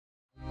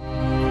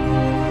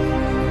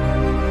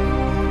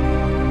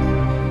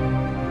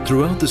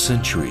Throughout the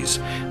centuries,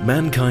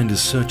 mankind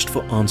has searched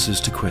for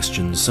answers to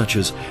questions such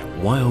as,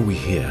 why are we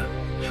here?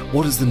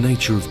 What is the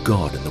nature of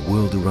God and the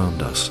world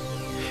around us?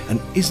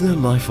 And is there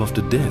life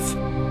after death?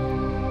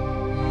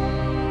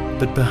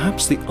 But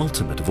perhaps the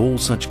ultimate of all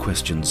such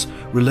questions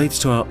relates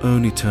to our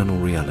own eternal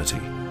reality.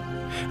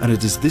 And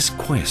it is this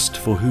quest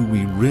for who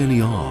we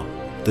really are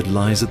that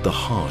lies at the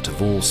heart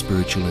of all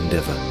spiritual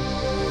endeavor.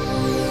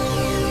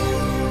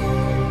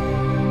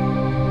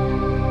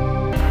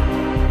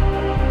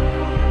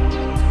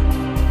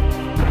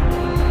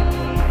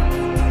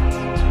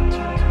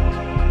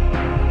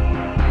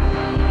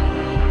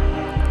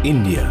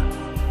 India,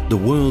 the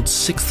world's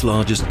 6th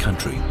largest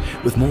country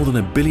with more than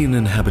 1 billion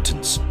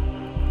inhabitants,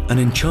 an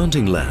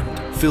enchanting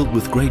land filled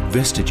with great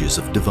vestiges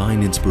of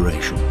divine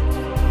inspiration.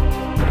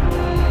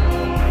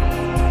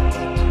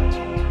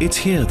 It's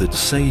here that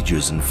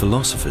sages and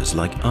philosophers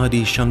like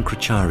Adi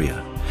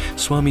Shankaracharya,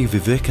 Swami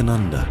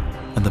Vivekananda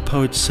and the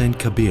poet Saint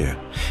Kabir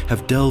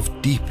have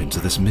delved deep into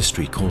this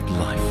mystery called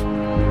life.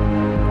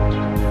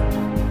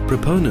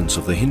 Proponents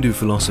of the Hindu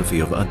philosophy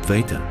of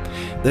Advaita,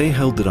 they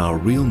held that our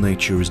real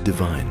nature is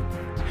divine.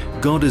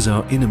 God is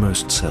our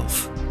innermost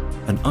self,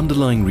 an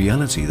underlying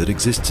reality that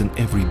exists in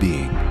every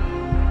being.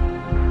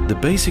 The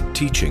basic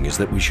teaching is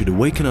that we should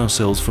awaken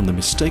ourselves from the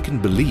mistaken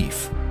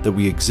belief that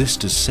we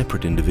exist as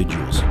separate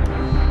individuals.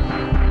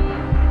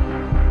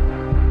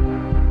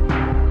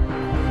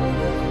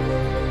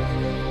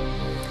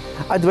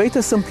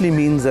 Advaita simply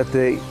means that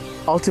the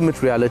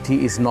ultimate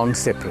reality is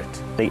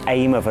non-separate. The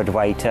aim of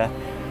Advaita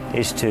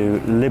is to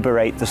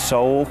liberate the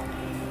soul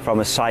from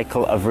a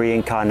cycle of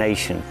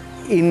reincarnation.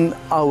 In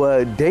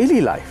our daily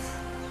life,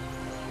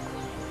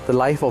 the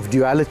life of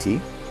duality,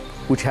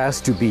 which has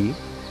to be,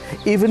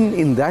 even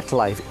in that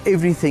life,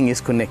 everything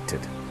is connected.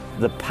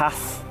 The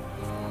path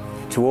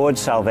towards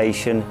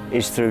salvation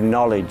is through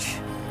knowledge.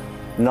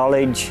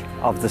 Knowledge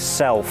of the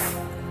self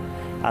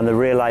and the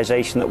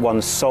realization that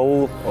one's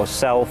soul or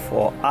self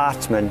or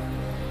Atman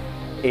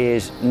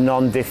is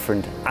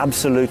non-different,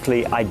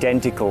 absolutely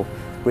identical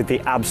with the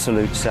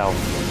absolute self.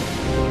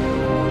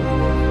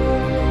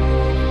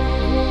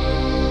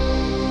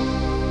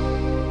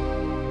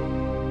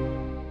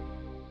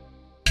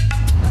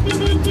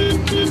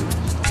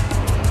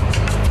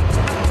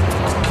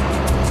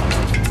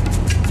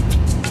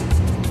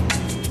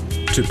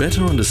 To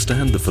better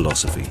understand the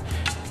philosophy,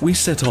 we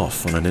set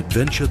off on an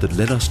adventure that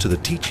led us to the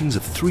teachings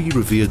of 3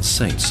 revered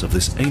saints of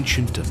this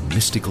ancient and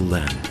mystical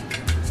land.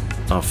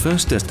 Our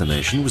first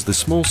destination was the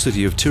small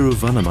city of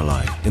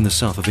Tiruvannamalai in the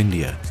south of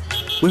India,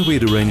 where we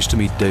had arranged to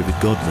meet David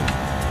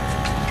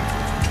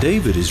Godman.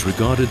 David is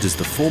regarded as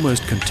the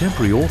foremost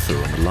contemporary author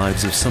on the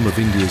lives of some of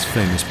India's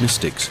famous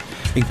mystics,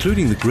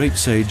 including the great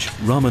sage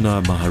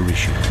Ramana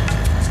Maharishi.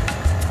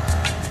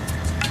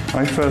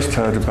 I first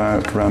heard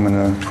about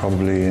Ramana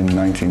probably in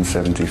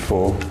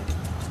 1974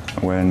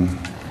 when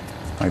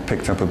I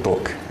picked up a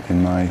book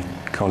in my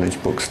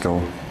college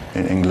bookstore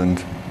in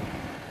England.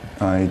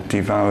 I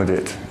devoured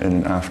it in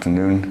an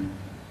afternoon,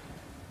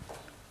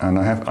 and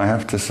I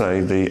have to say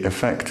the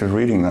effect of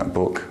reading that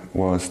book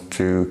was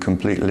to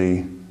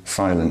completely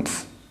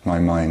silence my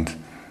mind.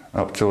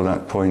 Up till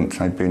that point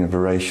I'd been a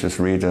voracious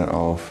reader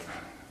of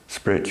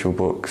spiritual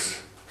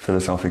books,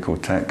 philosophical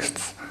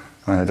texts.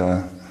 I had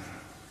an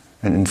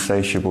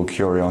insatiable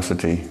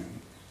curiosity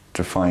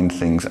to find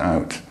things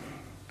out.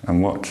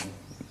 And what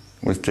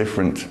was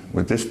different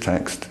with this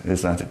text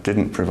is that it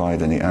didn't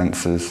provide any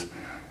answers.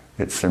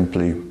 It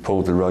simply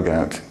pulled the rug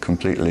out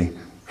completely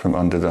from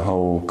under the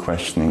whole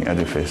questioning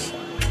edifice.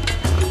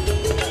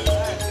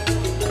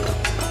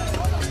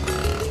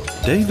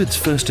 David's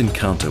first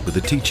encounter with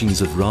the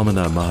teachings of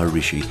Ramana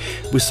Maharishi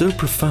was so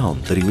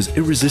profound that he was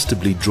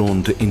irresistibly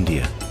drawn to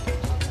India.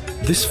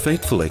 This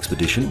fateful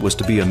expedition was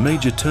to be a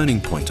major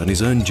turning point on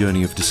his own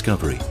journey of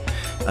discovery,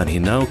 and he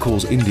now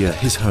calls India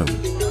his home.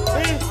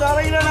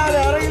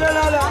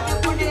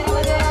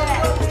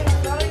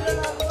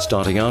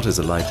 Starting out as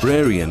a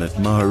librarian at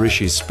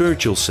Maharishi's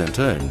spiritual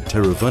center in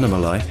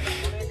Tiruvannamalai,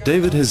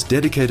 David has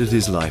dedicated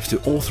his life to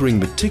authoring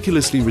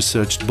meticulously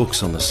researched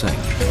books on the saint.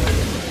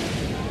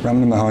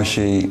 Ramana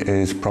Maharshi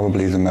is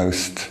probably the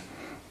most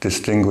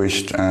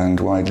distinguished and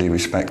widely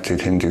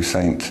respected Hindu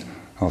saint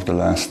of the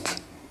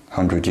last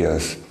 100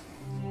 years.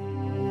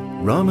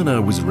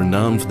 Ramana was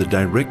renowned for the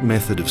direct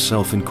method of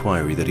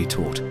self-inquiry that he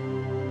taught.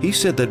 He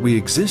said that we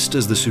exist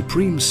as the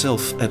Supreme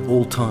Self at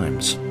all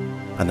times,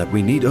 and that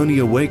we need only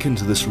awaken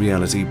to this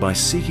reality by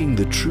seeking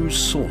the true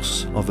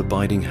source of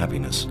abiding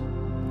happiness,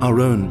 our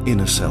own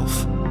inner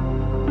self.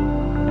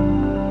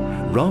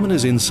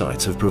 Ramana's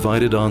insights have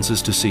provided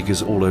answers to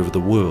seekers all over the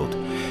world,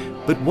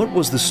 but what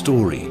was the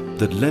story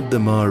that led the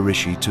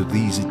Maharishi to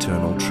these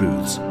eternal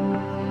truths?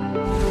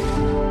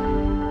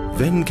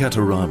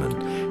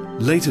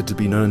 Venkataraman, later to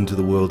be known to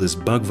the world as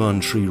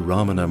Bhagwan Sri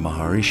Ramana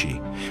Maharishi,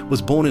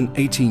 was born in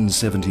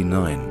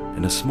 1879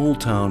 in a small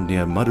town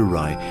near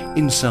Madurai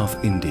in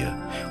South India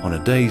on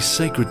a day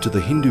sacred to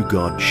the Hindu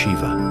god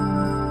Shiva.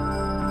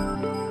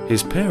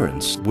 His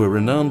parents were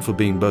renowned for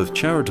being both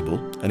charitable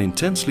and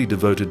intensely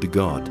devoted to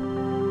God.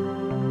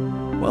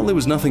 While there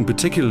was nothing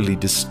particularly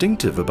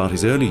distinctive about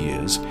his early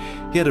years,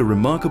 he had a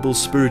remarkable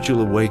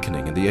spiritual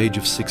awakening at the age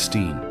of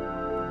 16.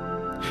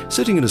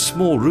 Sitting in a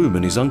small room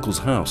in his uncle's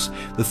house,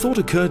 the thought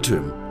occurred to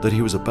him that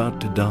he was about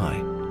to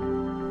die.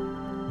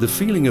 The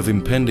feeling of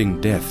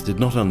impending death did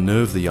not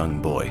unnerve the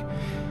young boy.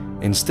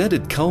 Instead,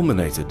 it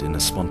culminated in a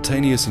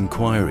spontaneous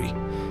inquiry,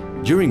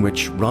 during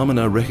which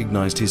Ramana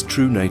recognized his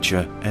true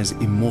nature as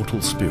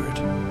immortal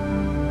spirit.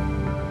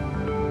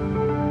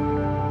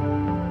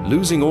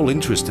 Losing all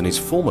interest in his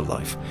former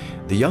life,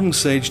 the young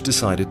sage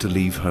decided to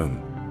leave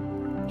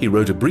home. He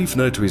wrote a brief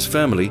note to his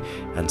family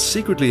and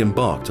secretly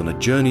embarked on a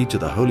journey to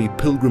the holy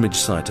pilgrimage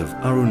site of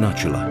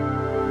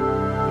Arunachala.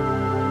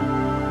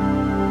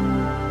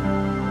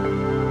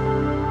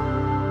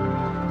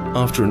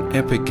 After an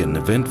epic and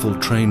eventful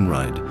train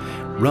ride,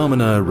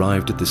 Ramana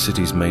arrived at the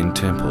city's main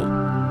temple.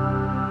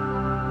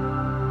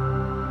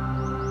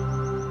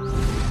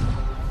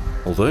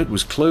 Although it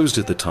was closed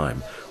at the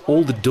time,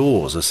 all the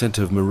doors are said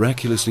to have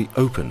miraculously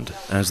opened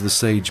as the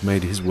sage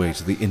made his way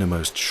to the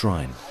innermost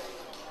shrine.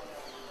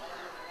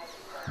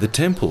 The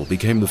temple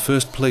became the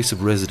first place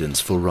of residence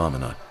for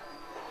Ramana.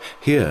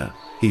 Here,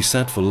 he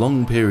sat for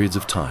long periods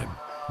of time,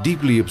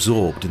 deeply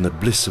absorbed in the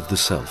bliss of the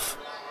self.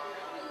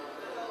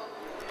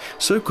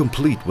 So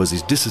complete was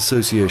his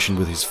disassociation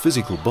with his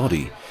physical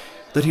body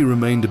that he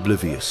remained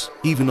oblivious,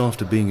 even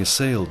after being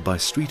assailed by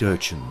street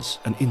urchins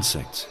and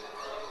insects.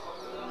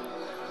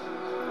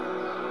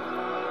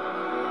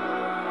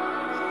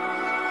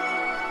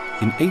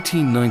 In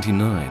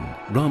 1899,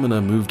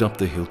 Ramana moved up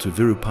the hill to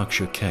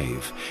Virupaksha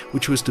cave,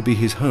 which was to be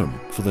his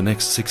home for the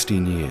next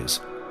 16 years.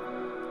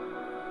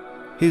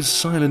 His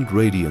silent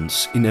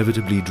radiance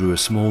inevitably drew a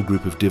small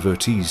group of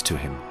devotees to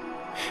him,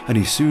 and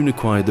he soon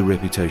acquired the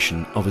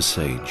reputation of a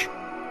sage.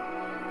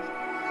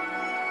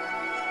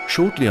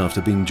 Shortly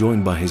after being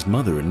joined by his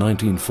mother in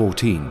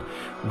 1914,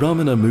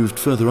 Ramana moved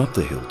further up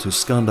the hill to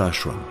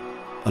Skandashram,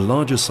 a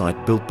larger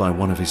site built by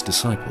one of his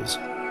disciples.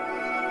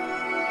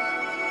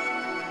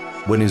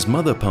 When his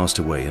mother passed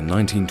away in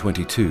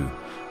 1922,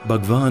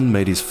 Bhagwan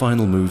made his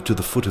final move to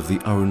the foot of the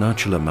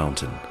Arunachala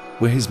mountain,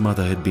 where his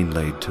mother had been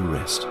laid to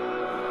rest.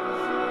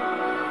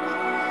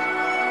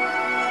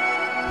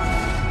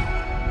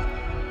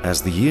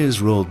 As the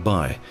years rolled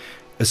by,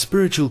 a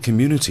spiritual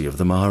community of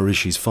the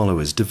Maharishi's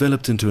followers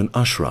developed into an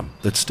ashram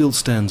that still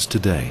stands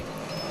today.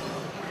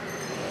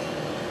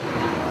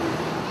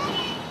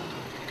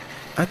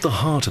 At the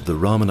heart of the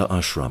Ramana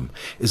ashram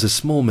is a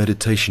small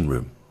meditation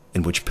room,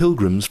 in which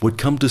pilgrims would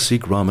come to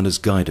seek Ramana's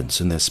guidance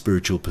in their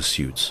spiritual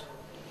pursuits.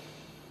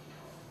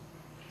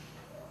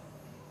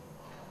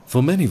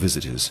 For many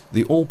visitors,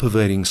 the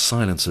all-pervading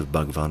silence of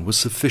Bhagwan was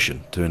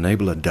sufficient to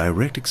enable a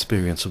direct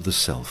experience of the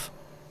self.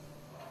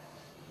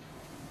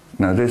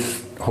 Now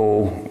this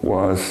hall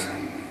was,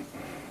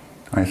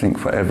 I think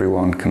for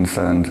everyone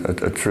concerned,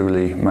 a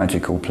truly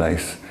magical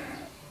place.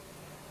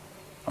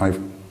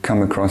 I've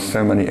come across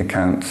so many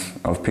accounts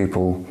of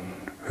people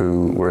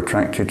who were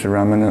attracted to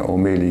Ramana or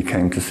merely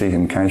came to see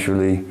him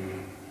casually,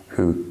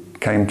 who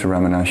came to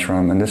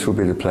Ramanashram, and this would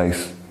be the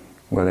place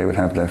where they would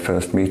have their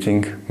first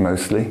meeting,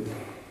 mostly.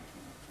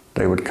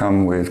 They would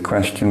come with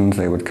questions,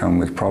 they would come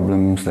with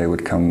problems, they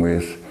would come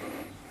with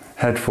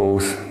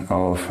headfuls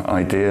of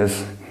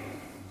ideas,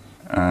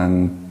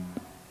 and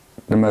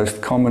the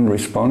most common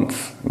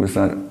response was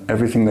that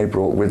everything they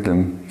brought with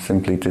them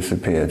simply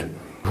disappeared.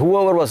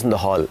 Whoever was in the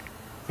hall,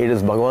 it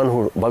is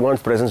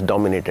Bhagwan's presence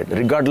dominated,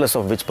 regardless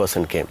of which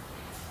person came.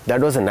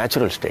 That was a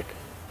natural state.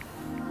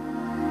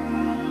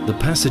 The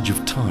passage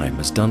of time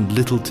has done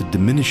little to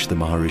diminish the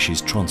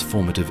Maharishi's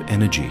transformative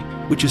energy,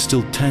 which is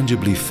still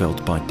tangibly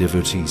felt by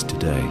devotees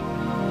today.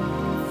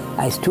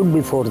 I stood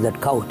before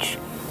that couch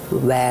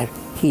where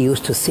he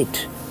used to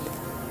sit,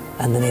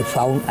 and then I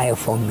have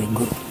found my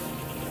Guru.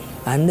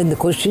 And then the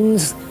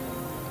questions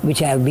which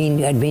had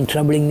been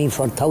troubling me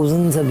for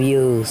thousands of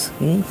years,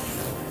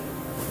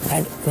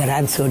 were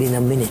answered in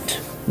a minute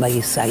by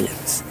his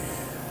silence.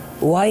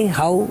 Why,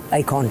 how,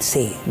 I can't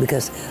say,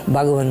 because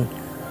Bhagavan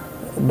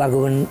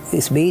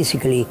is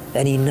basically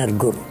an inner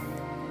Guru.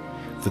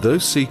 For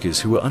those seekers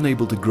who were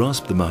unable to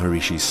grasp the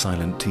Maharishi's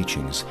silent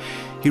teachings,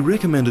 he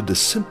recommended a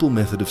simple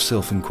method of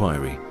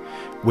self-inquiry,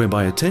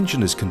 whereby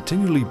attention is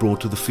continually brought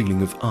to the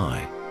feeling of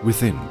I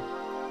within.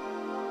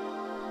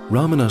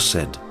 Ramana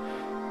said,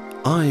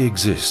 "I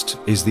exist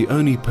is the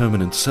only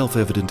permanent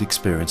self-evident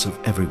experience of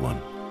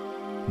everyone.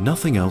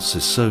 Nothing else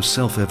is so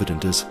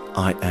self-evident as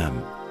I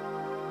am.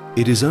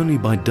 It is only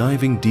by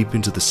diving deep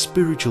into the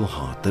spiritual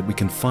heart that we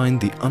can find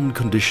the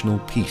unconditional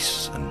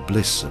peace and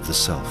bliss of the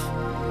self."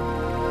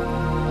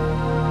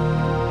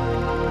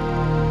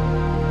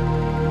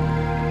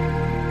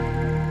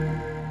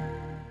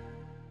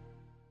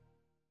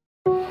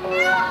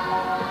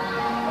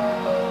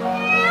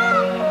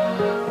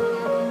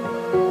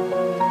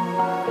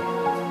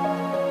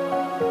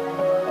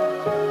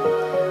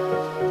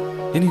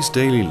 In his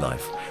daily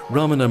life,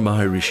 Ramana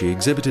Maharishi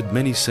exhibited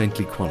many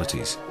saintly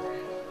qualities.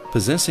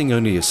 Possessing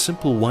only a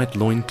simple white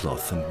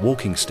loincloth and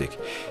walking stick,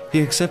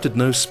 he accepted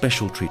no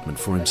special treatment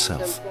for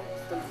himself.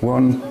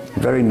 One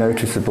very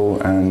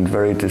noticeable and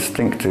very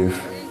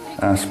distinctive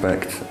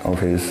aspect of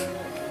his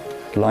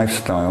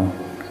lifestyle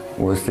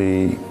was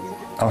the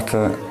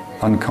utter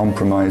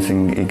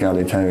uncompromising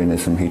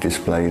egalitarianism he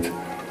displayed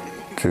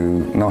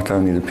to not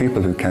only the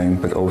people who came,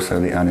 but also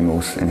the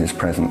animals in his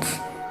presence.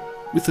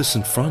 With the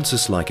St.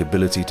 Francis-like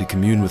ability to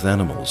commune with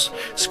animals,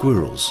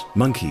 squirrels,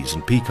 monkeys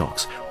and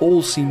peacocks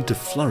all seemed to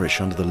flourish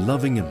under the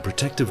loving and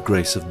protective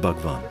grace of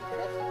Bhagwan.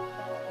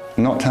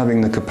 Not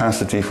having the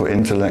capacity for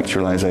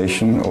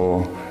intellectualization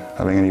or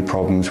having any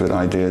problems with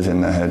ideas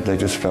in their head, they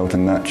just felt a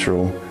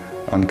natural,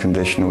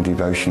 unconditional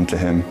devotion to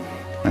him,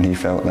 and he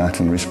felt that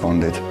and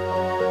responded.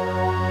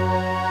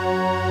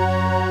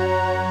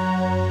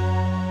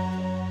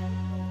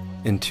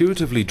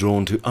 Intuitively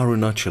drawn to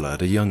Arunachala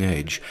at a young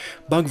age,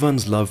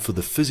 Bhagwan's love for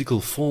the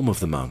physical form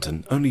of the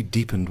mountain only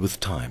deepened with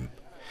time.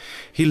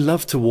 He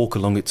loved to walk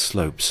along its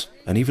slopes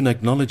and even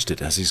acknowledged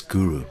it as his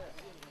guru.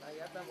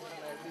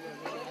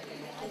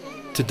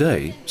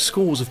 Today,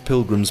 scores of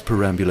pilgrims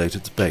perambulate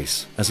its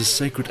base as a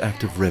sacred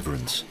act of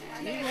reverence.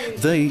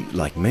 They,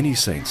 like many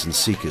saints and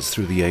seekers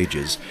through the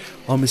ages,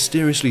 are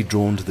mysteriously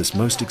drawn to this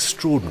most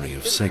extraordinary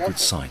of sacred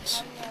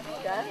sites.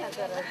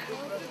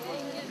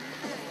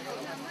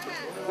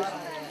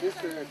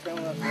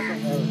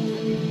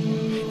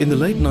 In the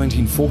late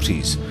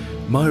 1940s,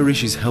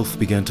 Maharishi's health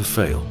began to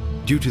fail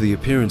due to the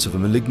appearance of a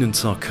malignant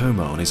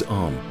sarcoma on his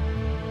arm.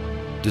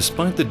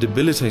 Despite the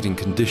debilitating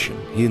condition,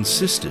 he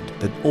insisted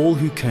that all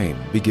who came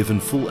be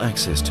given full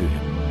access to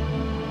him.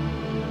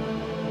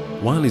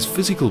 While his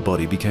physical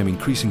body became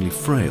increasingly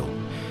frail,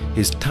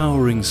 his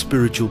towering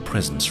spiritual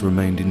presence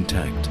remained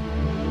intact.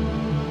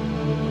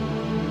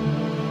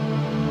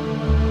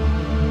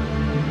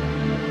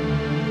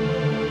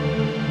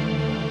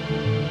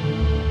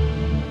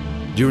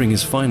 During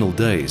his final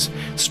days,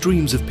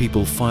 streams of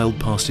people filed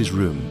past his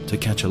room to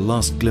catch a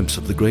last glimpse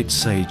of the great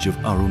sage of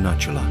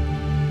Arunachala.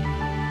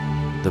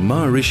 The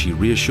Maharishi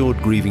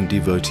reassured grieving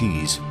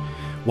devotees.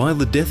 While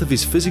the death of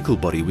his physical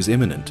body was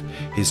imminent,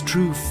 his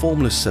true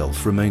formless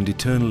self remained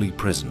eternally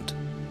present.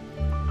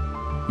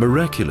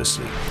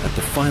 Miraculously, at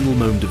the final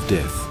moment of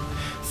death,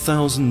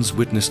 thousands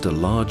witnessed a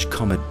large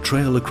comet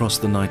trail across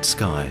the night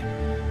sky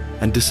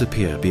and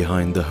disappear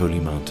behind the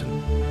holy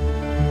mountain.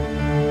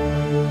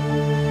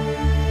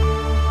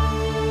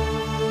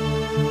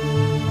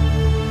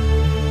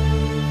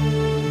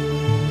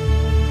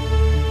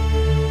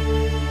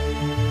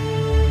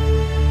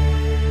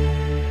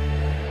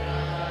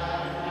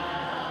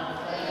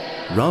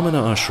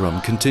 Ramana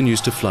Ashram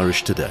continues to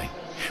flourish today,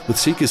 with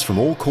seekers from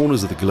all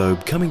corners of the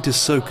globe coming to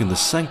soak in the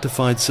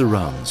sanctified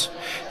surrounds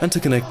and to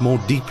connect more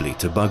deeply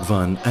to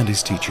Bhagwan and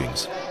his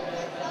teachings.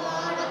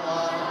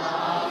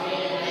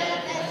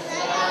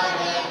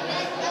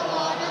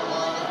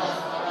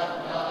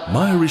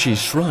 Maharishi's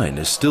shrine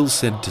is still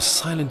said to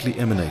silently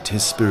emanate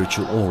his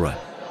spiritual aura,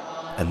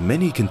 and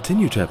many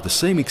continue to have the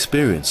same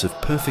experience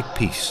of perfect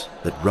peace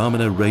that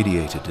Ramana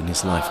radiated in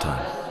his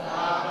lifetime.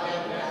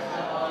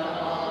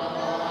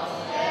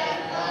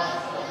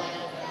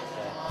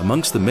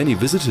 Amongst the many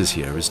visitors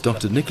here is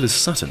Dr. Nicholas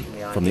Sutton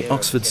from the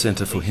Oxford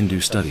Centre for Hindu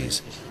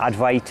Studies.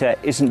 Advaita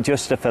isn't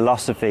just a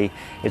philosophy,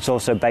 it's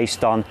also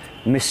based on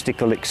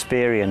mystical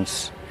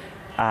experience.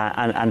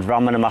 And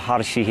Ramana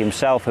Maharshi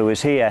himself, who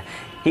was here,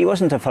 he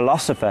wasn't a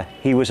philosopher,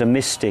 he was a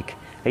mystic.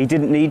 He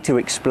didn't need to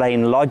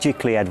explain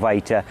logically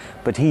Advaita,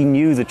 but he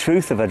knew the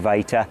truth of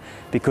Advaita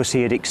because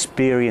he had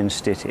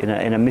experienced it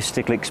in a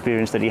mystical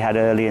experience that he had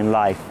early in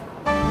life.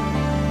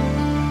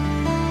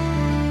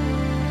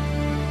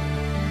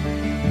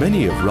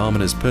 Many of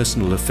Ramana's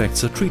personal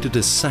effects are treated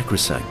as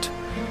sacrosanct,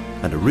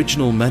 and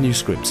original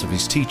manuscripts of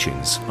his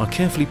teachings are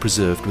carefully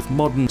preserved with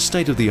modern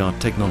state-of-the-art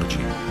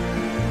technology.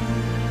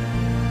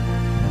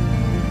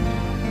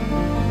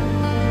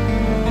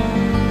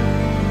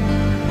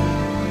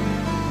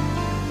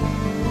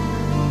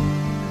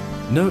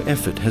 No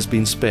effort has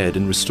been spared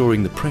in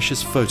restoring the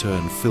precious photo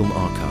and film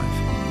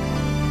archive.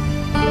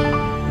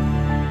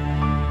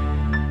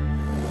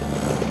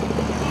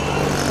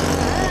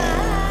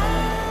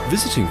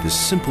 Visiting this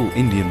simple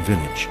Indian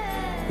village,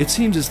 it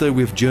seems as though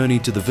we've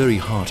journeyed to the very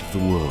heart of the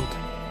world.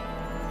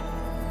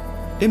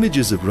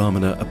 Images of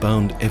Ramana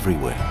abound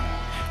everywhere,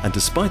 and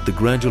despite the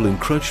gradual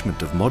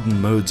encroachment of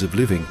modern modes of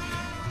living,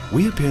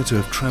 we appear to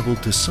have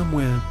travelled to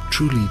somewhere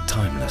truly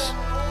timeless.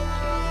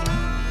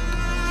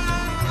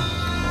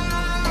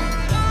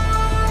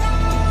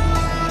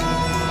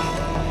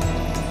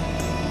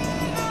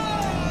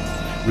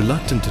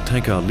 Reluctant to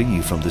take our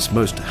leave from this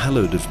most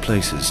hallowed of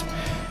places,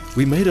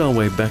 we made our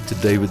way back to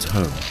David's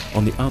home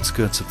on the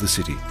outskirts of the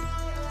city.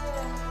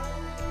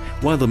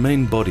 While the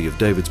main body of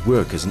David's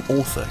work as an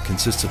author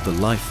consists of the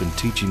life and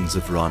teachings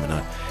of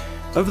Ramana,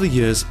 over the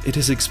years it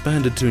has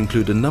expanded to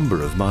include a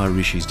number of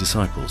Maharishi's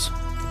disciples.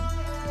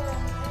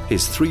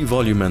 His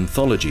 3-volume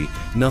anthology,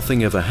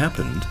 Nothing Ever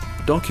Happened,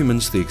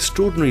 documents the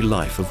extraordinary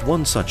life of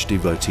one such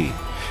devotee,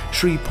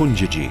 Sri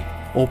Punjaji,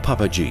 or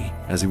Papaji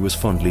as he was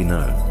fondly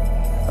known.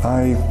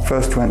 I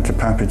first went to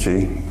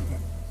Papaji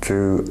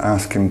to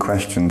ask him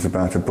questions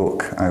about a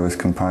book I was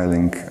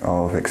compiling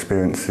of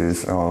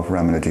experiences of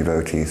Ramana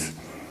devotees.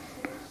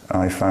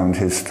 I found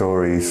his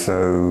story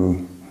so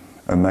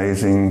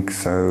amazing,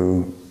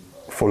 so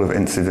full of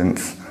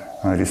incidents,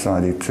 I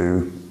decided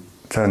to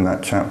turn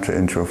that chapter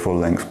into a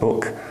full-length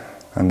book,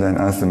 and then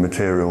as the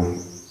material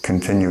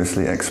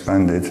continuously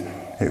expanded,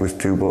 it was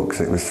 2 books,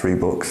 it was 3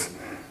 books,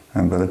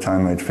 and by the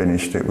time I'd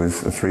finished it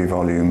was a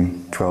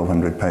 3-volume,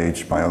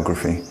 1,200-page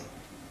biography.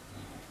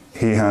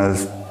 He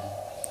has,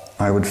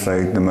 I would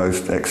say, the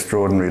most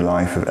extraordinary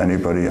life of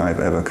anybody I've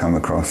ever come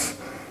across.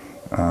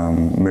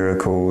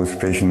 Miracles,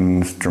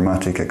 visions,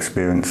 dramatic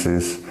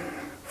experiences.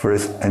 For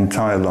his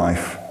entire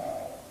life,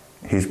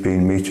 he's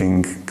been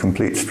meeting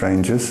complete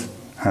strangers,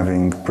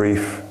 having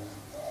brief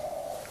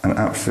and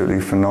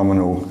absolutely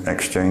phenomenal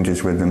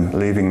exchanges with them,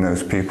 leaving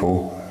those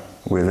people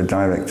with a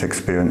direct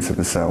experience of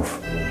the self.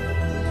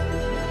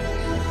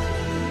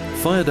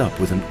 Fired up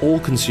with an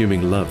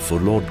all-consuming love for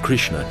Lord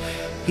Krishna,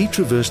 he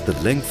traversed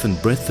the length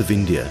and breadth of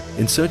India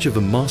in search of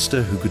a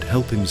master who could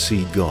help him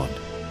see God.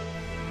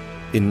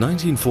 In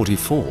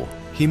 1944,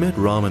 he met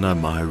Ramana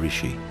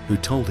Maharishi, who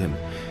told him,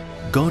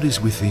 "God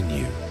is within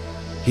you.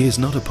 He is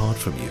not apart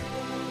from you.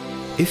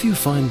 If you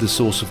find the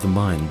source of the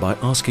mind by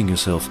asking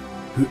yourself,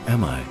 'Who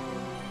am I?'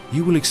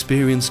 you will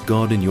experience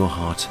God in your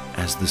heart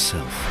as the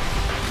Self."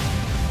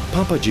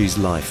 Papaji's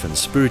life and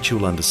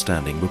spiritual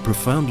understanding were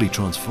profoundly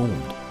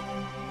transformed.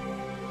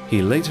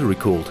 He later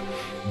recalled,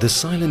 "The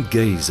silent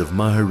gaze of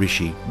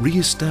Maharishi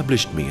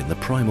re-established me in the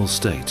primal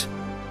state.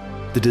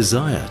 The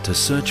desire to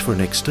search for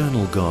an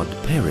external God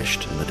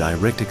perished in the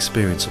direct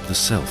experience of the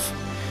Self,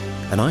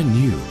 and I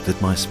knew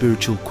that my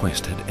spiritual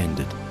quest had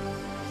ended."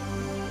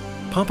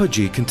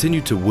 Papaji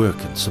continued to work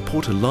and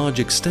support a large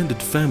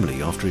extended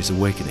family after his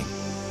awakening.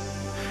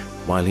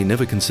 While he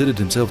never considered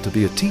himself to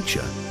be a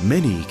teacher,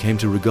 many came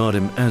to regard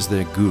him as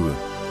their guru.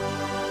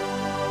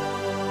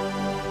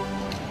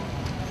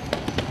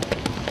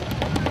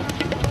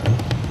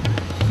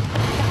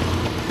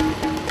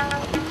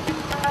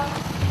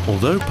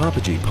 Although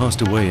Papaji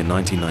passed away in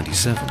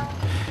 1997,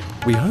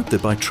 we hope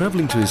that by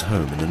traveling to his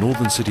home in the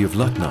northern city of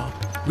Lucknow,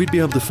 we'd be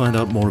able to find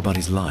out more about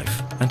his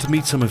life and to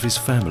meet some of his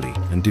family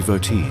and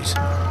devotees.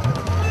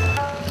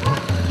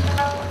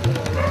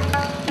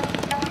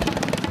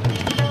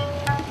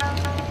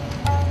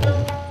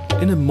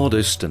 In a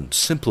modest and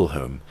simple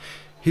home,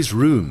 his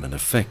room and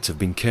effects have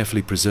been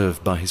carefully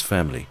preserved by his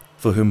family,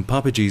 for whom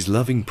Papaji's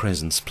loving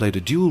presence played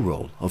a dual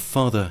role of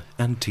father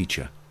and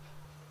teacher.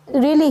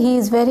 Really, he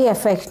is very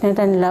affectionate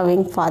and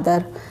loving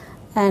father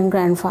and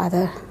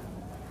grandfather.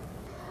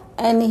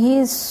 And he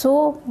is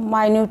so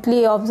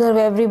minutely observe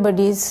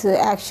everybody's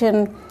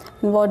action,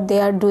 what they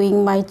are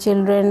doing, my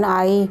children,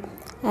 I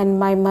and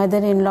my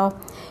mother-in-law.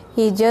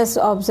 He just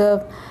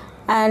observe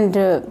and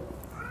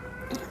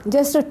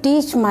just to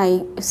teach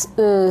my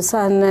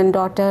son and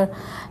daughter,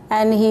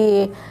 and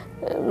he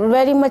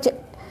very much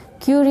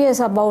curious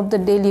about the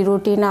daily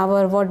routine,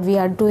 what we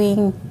are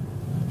doing.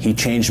 He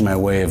changed my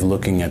way of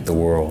looking at the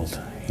world,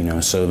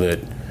 so that,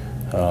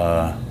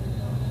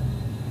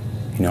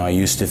 I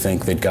used to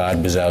think that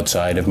God was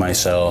outside of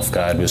myself,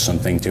 God was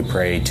something to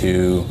pray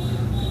to,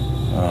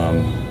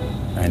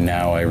 and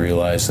now I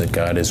realize that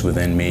God is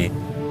within me.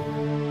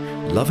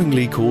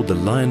 Lovingly called the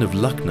Lion of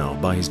Lucknow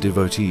by his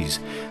devotees,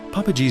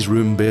 Papaji's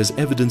room bears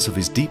evidence of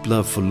his deep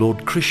love for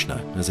Lord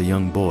Krishna as a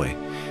young boy,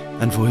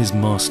 and for his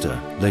master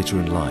later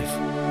in life.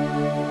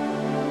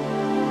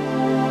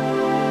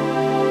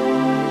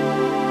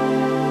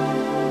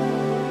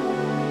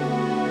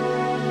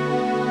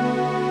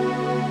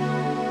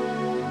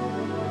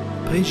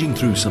 Paging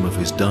through some of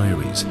his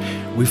diaries,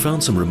 we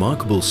found some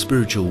remarkable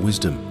spiritual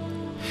wisdom.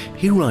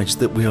 He writes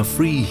that we are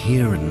free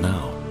here and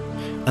now,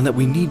 and that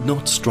we need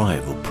not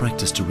strive or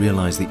practice to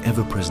realize the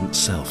ever-present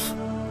self.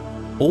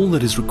 All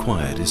that is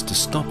required is to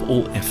stop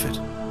all effort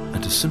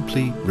and to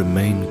simply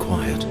remain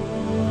quiet.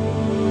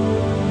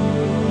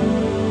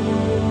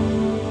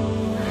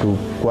 To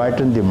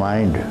quieten the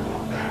mind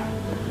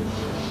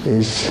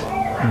is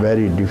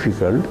very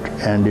difficult,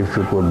 and if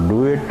you could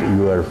do it,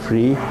 you are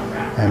free,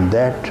 and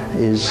that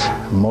is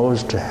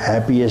most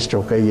happiest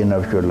occasion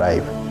of your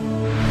life.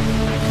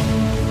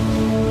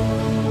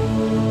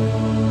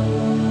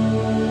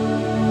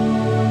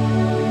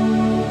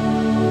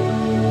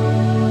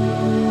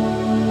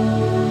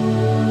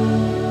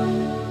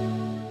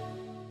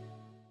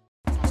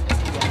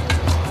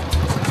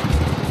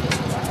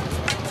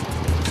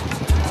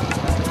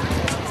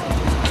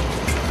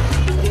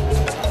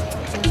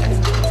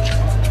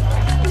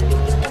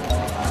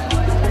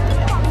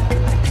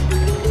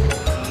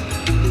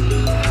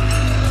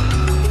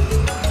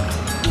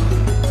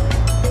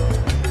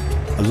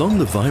 Along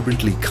the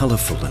vibrantly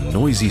colorful and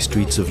noisy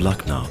streets of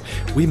Lucknow,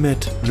 we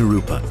met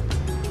Nirupa.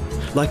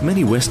 Like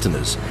many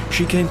Westerners,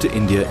 she came to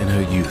India in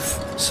her youth,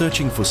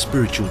 searching for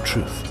spiritual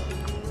truth.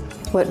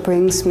 What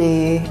brings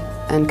me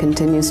and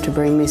continues to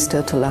bring me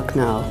still to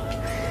Lucknow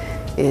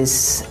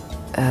is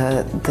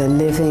the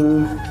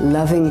living,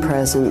 loving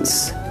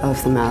presence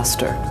of the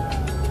Master.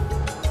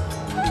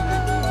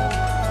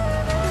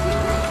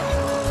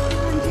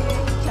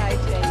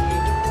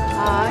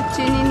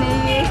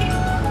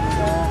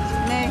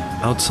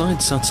 Outside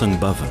Satsang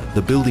Bhavan,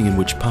 the building in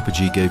which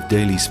Papaji gave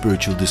daily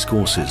spiritual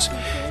discourses,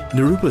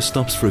 Nirupa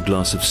stops for a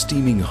glass of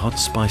steaming hot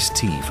spiced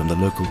tea from the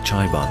local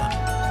chai bala.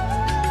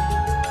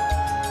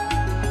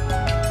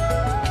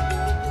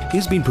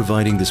 He's been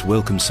providing this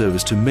welcome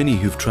service to many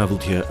who've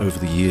travelled here over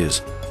the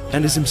years,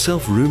 and is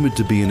himself rumoured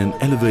to be in an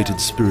elevated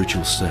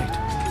spiritual state.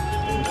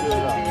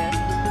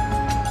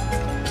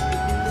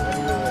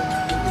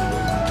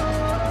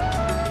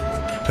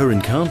 Her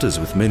encounters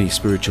with many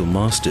spiritual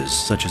masters,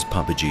 such as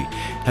Papaji,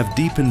 have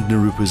deepened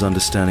Nirupa's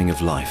understanding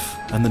of life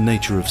and the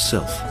nature of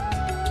self.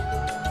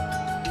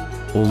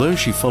 Although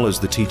she follows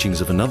the teachings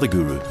of another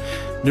guru,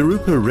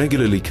 Nirupa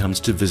regularly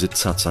comes to visit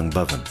Satsang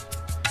Bhavan.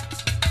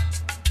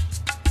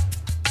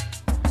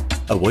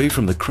 Away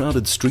from the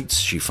crowded streets,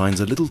 she finds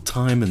a little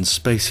time and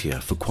space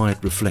here for quiet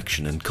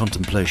reflection and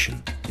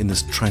contemplation in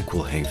this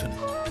tranquil haven.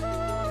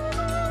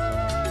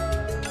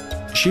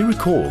 She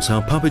recalls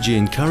how Papaji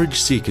encouraged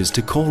seekers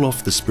to call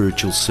off the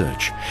spiritual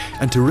search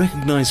and to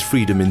recognize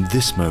freedom in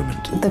this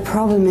moment. The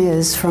problem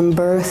is, from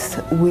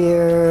birth,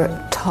 we're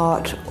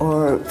taught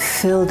or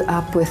filled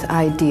up with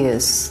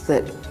ideas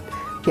that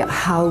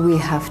how we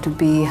have to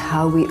be,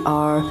 how we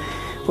are.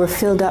 We're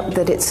filled up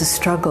that it's a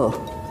struggle.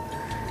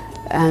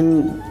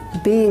 And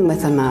being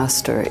with a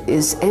master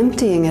is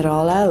emptying it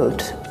all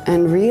out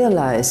and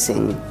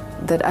realizing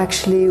that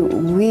actually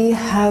we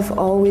have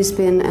always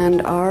been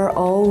and are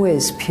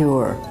always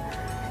pure.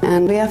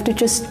 And we have to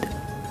just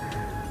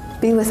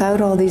be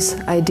without all these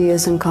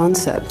ideas and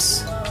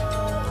concepts.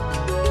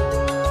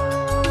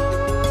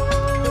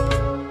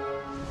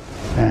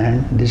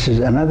 And this is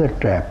another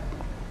trap.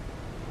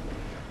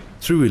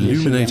 Through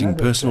illuminating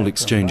personal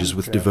exchanges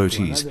with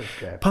devotees,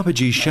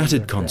 Papaji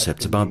shattered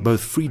concepts about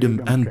both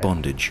freedom and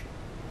bondage.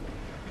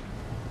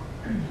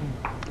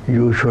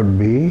 You should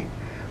be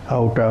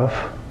out of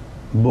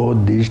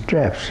both these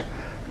traps,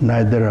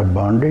 neither of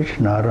bondage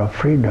nor of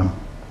freedom.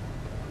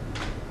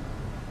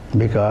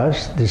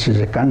 Because this is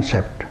a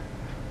concept.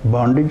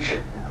 Bondage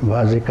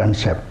was a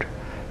concept.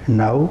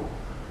 Now,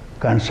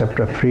 concept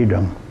of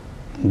freedom.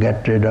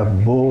 Get rid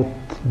of both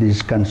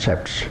these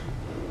concepts.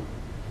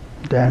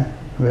 Then,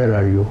 where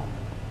are you?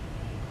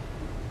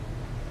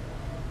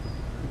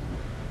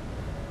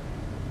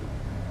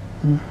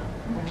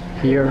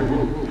 Here.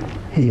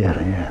 Here,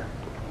 yeah.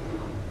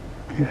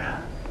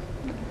 Yeah.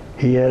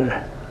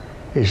 Here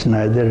is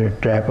neither a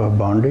trap of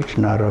bondage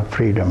nor of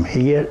freedom.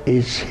 Here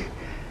is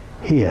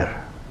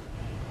here.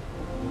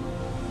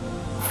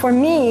 For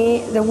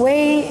me, the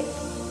way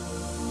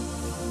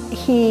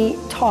he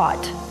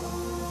taught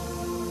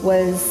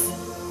was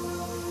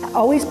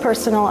always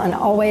personal and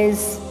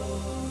always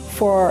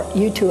for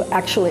you to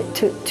actually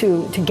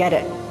to get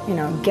it,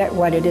 get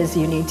what it is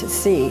you need to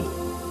see.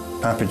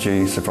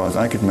 Papaji, so far as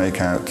I could make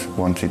out,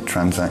 wanted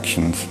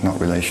transactions, not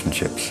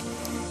relationships.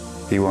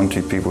 He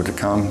wanted people to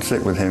come,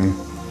 sit with him.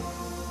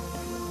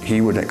 He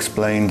would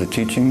explain the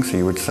teachings.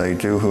 He would say,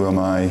 "Do, who am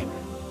I?"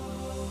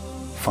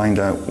 Find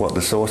out what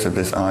the source of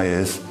this I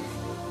is.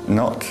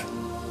 Not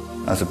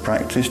as a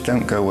practice,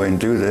 don't go away and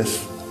do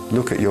this.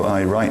 Look at your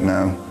eye right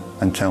now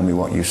and tell me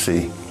what you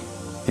see.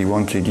 He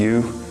wanted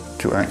you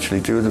to actually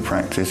do the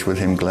practice with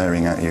him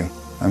glaring at you.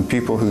 And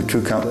people who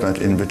took up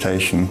that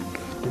invitation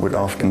would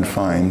often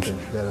find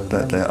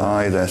that their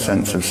I, their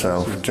sense of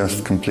self,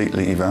 just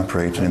completely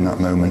evaporated in that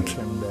moment.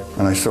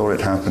 And I saw it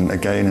happen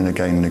again and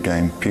again and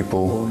again.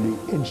 People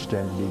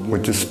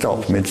would just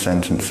stop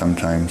mid-sentence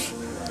sometimes.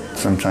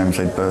 Sometimes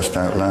they'd burst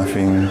out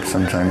laughing,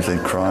 sometimes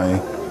they'd cry.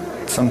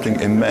 Something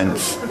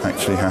immense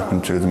actually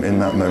happened to them in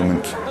that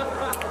moment.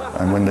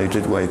 And when they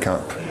did wake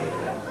up,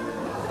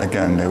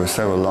 again, they were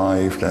so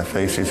alive, their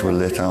faces were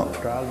lit up.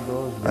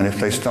 And if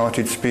they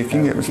started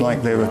speaking, it was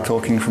like they were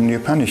talking from the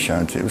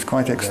Upanishads. It was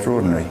quite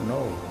extraordinary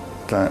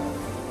that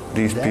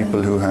these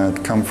people who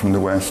had come from the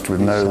West with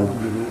no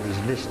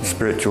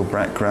spiritual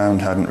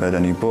background, hadn't read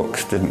any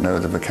books, didn't know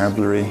the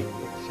vocabulary,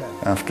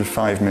 after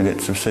 5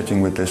 minutes of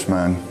sitting with this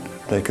man,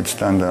 they could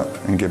stand up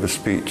and give a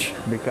speech,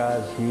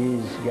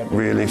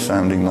 really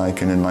sounding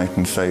like an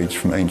enlightened sage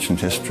from ancient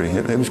history.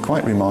 It was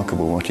quite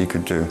remarkable what he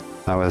could do.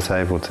 I was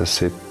able to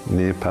sit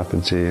near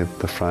Papaji at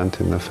the front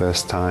in the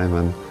first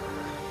time,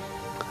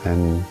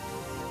 and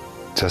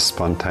just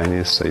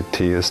spontaneously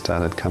tears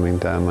started coming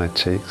down my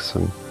cheeks,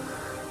 and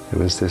it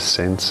was this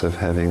sense of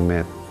having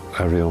met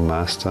a real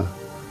master.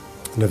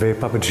 The way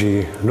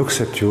Papaji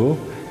looks at you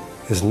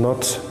is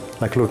not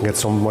like looking at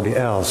somebody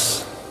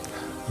else,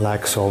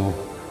 like some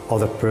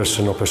other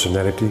person or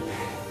personality.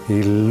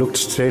 He looked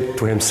straight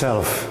to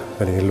himself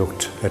when he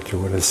looked at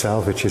you, and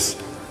himself, which is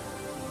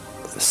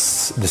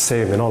the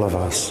same in all of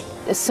us.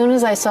 As soon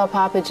as I saw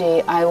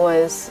Papaji, I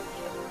was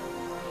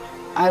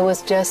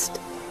just,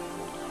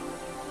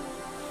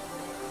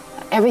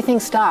 everything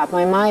stopped.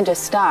 My mind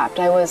just stopped.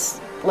 I was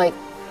like,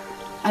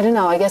 I don't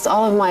know, I guess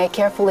all of my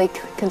carefully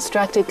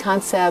constructed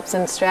concepts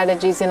and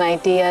strategies and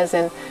ideas,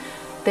 and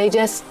they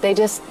just,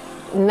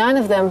 none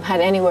of them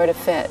had anywhere to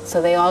fit,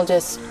 so they all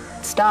just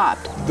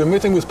stopped. The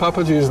meeting with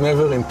Papaji is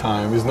never in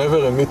time. It's never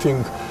a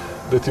meeting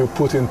that you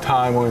put in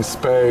time or in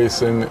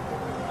space and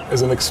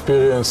as an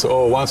experience.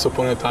 Oh, once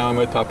upon a time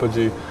I met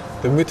Papaji.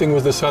 The meeting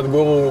with the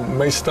Sadguru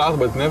may start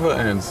but never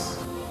ends.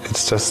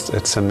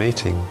 It's a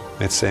meeting.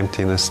 It's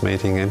emptiness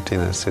meeting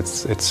emptiness.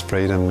 It's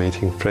freedom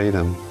meeting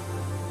freedom.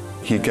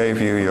 He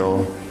gave you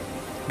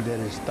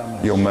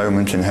your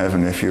moment in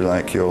heaven, if you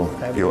like,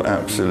 your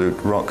absolute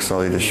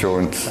rock-solid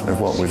assurance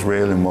of what was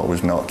real and what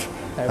was not.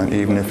 And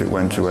even if it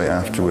went away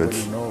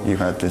afterwards, you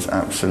had this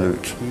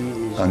absolute,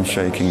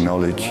 unshaking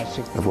knowledge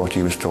of what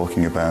he was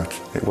talking about.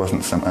 It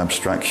wasn't some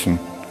abstraction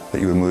that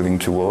you were moving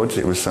towards,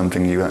 it was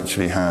something you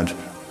actually had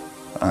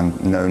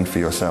and known for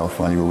yourself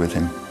while you were with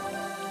him.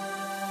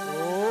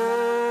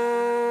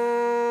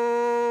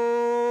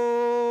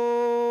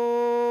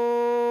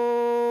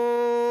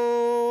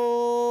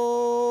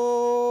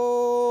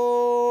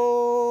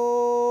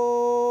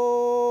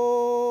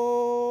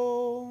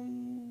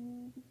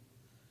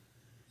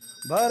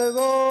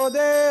 Bhargo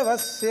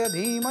devasya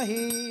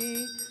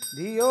dhimahi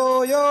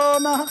dhiyo yo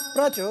nah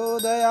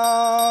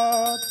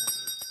prachodayat.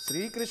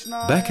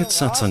 Back at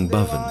Satsang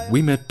Bhavan,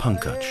 we met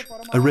Pankaj,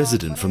 a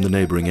resident from the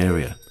neighbouring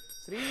area.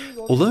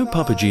 Although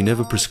Papaji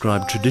never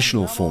prescribed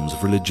traditional forms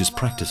of religious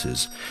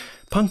practices,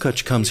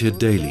 Pankaj comes here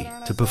daily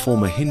to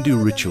perform a Hindu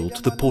ritual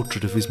to the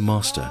portrait of his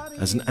master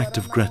as an act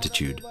of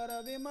gratitude.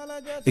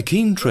 A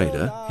keen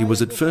trader, he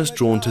was at first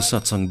drawn to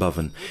Satsang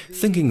Bhavan,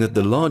 thinking that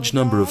the large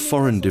number of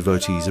foreign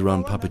devotees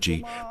around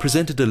Papaji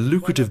presented a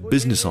lucrative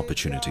business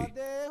opportunity.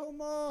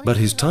 But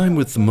his time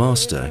with the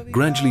master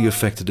gradually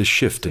affected a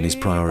shift in his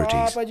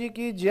priorities.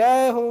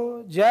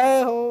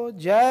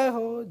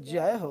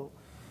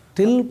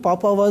 Till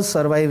Papa was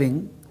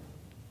surviving,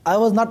 I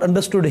was not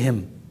understood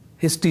him,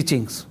 his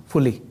teachings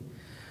fully.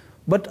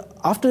 But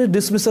after his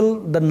dismissal,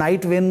 the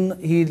night when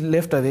he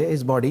left away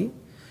his body,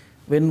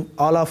 when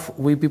all of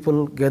we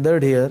people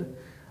gathered here,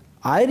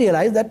 I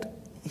realized that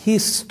he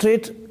is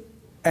straight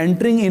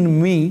entering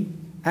in me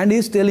and he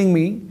is telling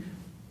me,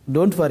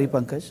 don't worry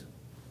Pankaj,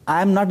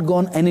 I am not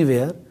gone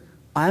anywhere,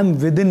 I am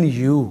within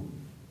you.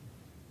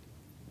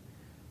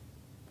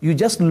 You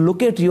just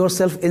look at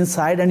yourself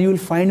inside and you will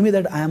find me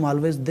that I am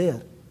always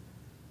there.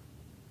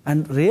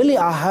 And really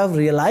I have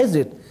realized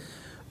it.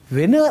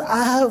 Whenever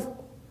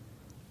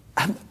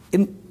I'm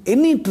in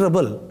any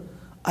trouble,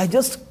 I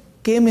just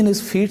came in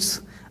his feet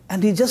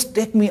and he just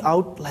take me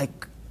out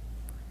like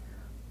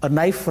a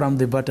knife from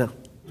the butter.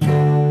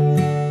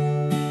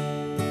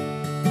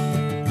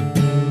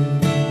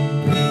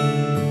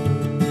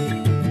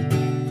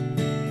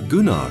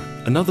 Gunnar,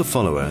 another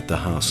follower at the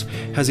house,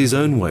 has his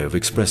own way of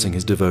expressing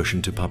his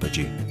devotion to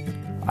Papaji.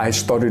 I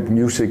studied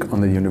music on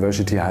the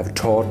university. I have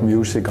taught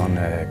music on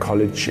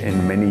college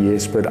in many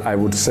years, but I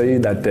would say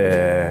that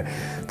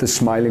the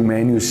smiling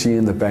man you see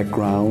in the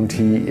background,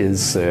 he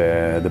is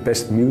the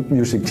best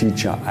music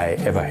teacher I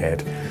ever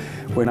had.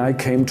 When I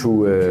came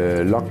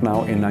to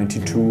Lucknow in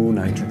 92,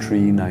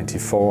 93,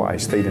 94, I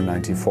stayed in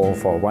 94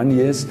 for 1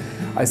 year,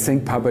 I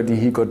think Papaji,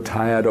 he got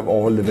tired of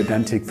all the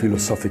Vedantic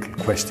philosophical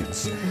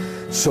questions.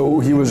 So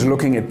he was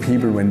looking at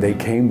people when they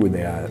came with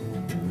their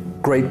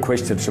great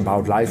questions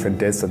about life and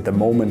death and the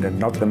moment and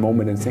not the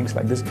moment and things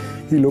like this.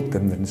 He looked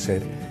at them and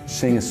said,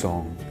 sing a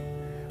song.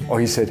 Or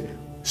he said,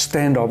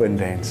 stand up and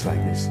dance like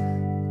this.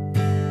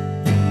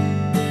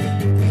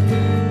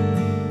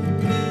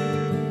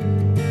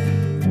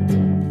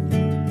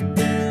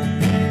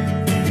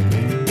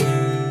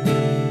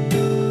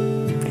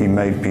 He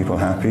made people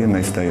happy and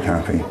they stayed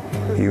happy.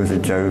 He was a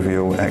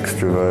jovial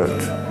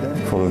extrovert,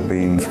 full of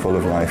beans, full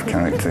of life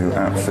character, who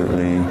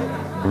absolutely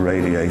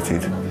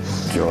radiated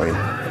joy.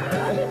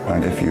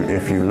 And if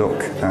you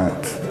look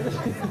at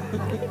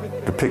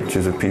the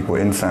pictures of people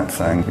in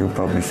Satsang, you'll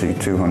probably see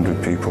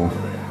 200 people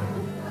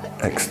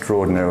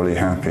extraordinarily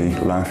happy,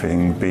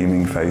 laughing,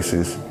 beaming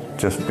faces.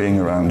 Just being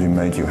around him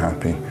made you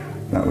happy.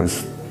 That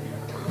was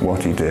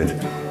what he did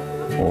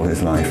all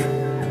his life.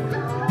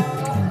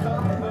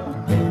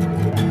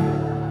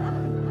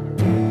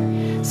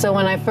 So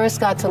when I first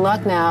got to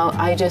Lucknow,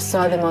 I just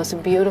saw the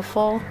most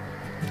beautiful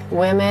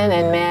women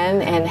and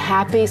men and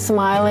happy,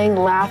 smiling,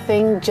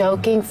 laughing,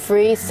 joking,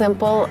 free,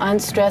 simple,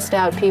 unstressed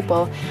out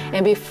people.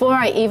 And before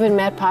I even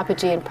met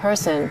Papaji in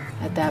person,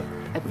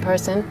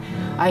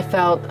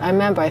 I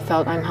remember I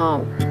felt I'm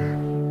home.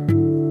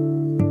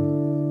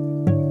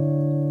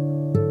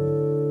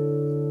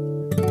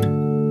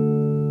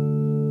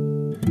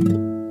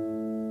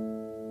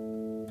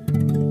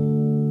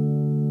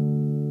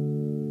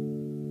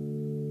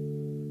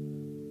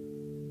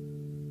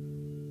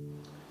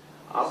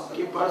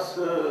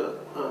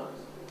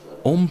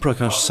 Om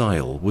Prakash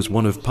Sayal was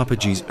one of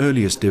Papaji's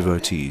earliest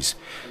devotees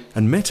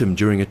and met him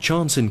during a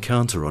chance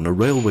encounter on a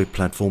railway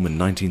platform in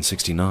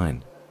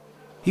 1969.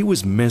 He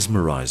was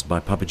mesmerized by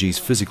Papaji's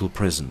physical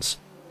presence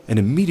and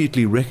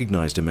immediately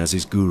recognized him as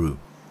his guru.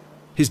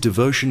 His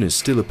devotion is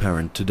still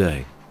apparent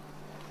today.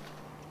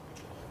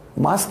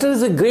 Master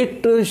is a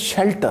great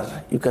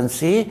shelter, you can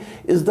say,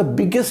 is the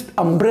biggest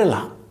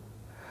umbrella.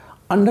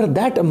 Under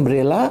that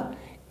umbrella,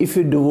 if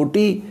a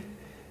devotee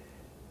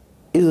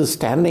is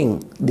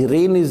standing, the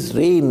rain is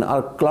rain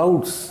or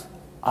clouds,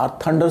 or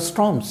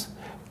thunderstorms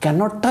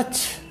cannot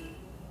touch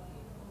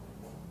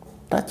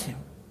him.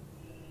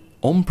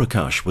 Om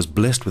Prakash was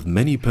blessed with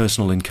many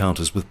personal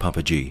encounters with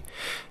Papaji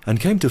and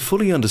came to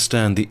fully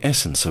understand the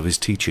essence of his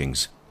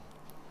teachings.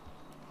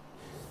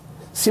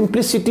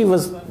 Simplicity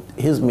was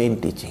his main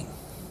teaching.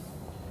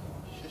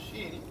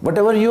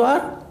 Whatever you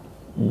are,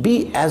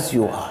 be as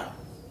you are.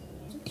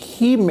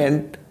 He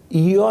meant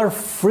you are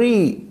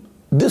free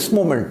this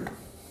moment.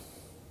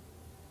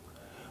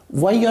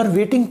 Why you are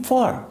waiting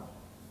for?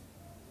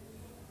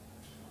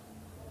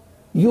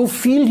 You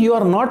feel you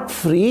are not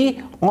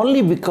free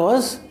only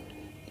because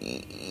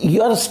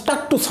you are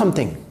stuck to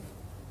something.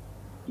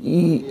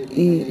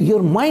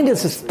 Your mind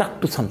is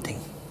stuck to something.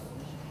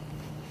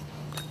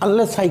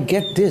 Unless I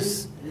get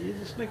this,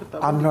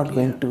 I'm not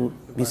going to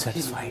be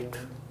satisfied.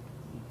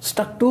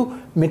 Stuck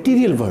to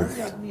material world.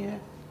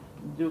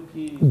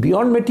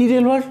 Beyond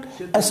material world,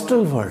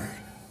 astral world.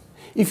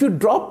 If you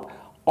drop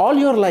all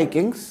your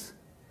likings,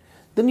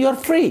 then you are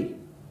free.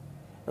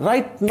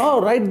 Right now,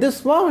 right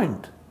this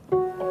moment.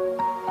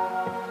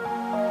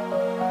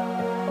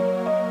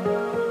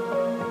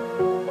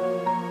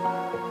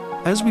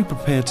 As we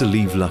prepared to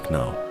leave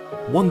Lucknow,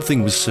 one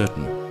thing was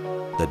certain,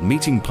 that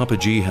meeting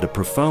Papaji had a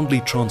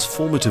profoundly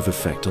transformative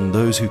effect on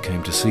those who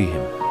came to see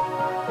him.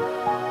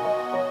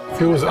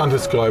 He was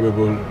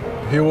undescribable.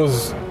 He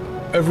was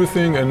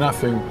everything and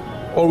nothing,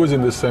 always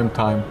in the same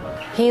time.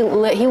 He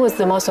was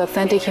the most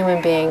authentic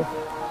human being,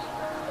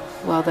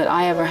 well, that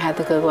I ever had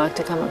the good luck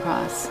to come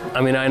across.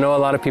 I mean, I know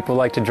a lot of people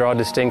like to draw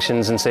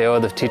distinctions and say, oh,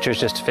 the teacher's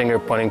just finger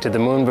pointing to the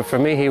moon, but for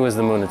me, he was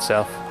the moon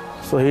itself.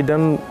 So he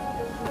done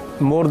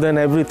more than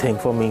everything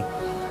for me.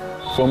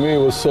 For me, it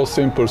was so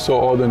simple, so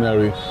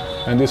ordinary,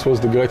 and this was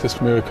the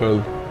greatest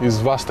miracle, his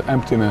vast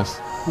emptiness.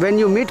 When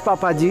you meet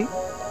Papaji,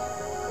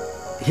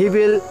 he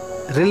will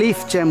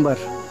relief chamber,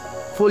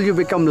 full you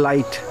become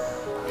light.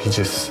 He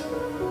just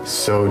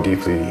so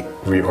deeply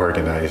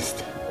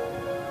reorganized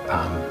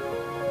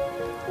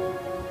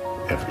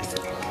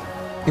everything.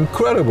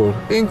 Incredible,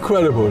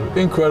 incredible,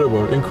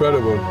 incredible,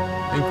 incredible, incredible,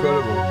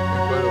 incredible.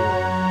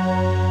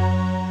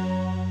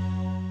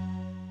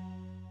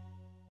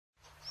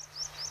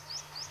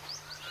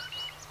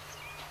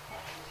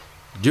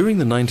 During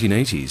the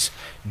 1980s,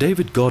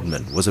 David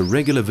Godman was a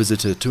regular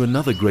visitor to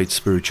another great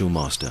spiritual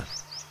master.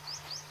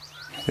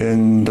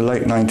 In the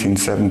late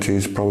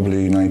 1970s,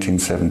 probably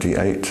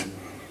 1978,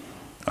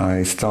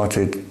 I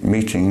started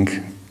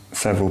meeting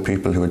several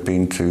people who had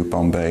been to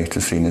Bombay to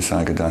see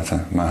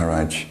Nisargadatta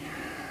Maharaj.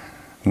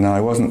 Now,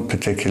 I wasn't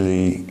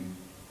particularly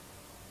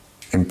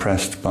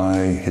impressed by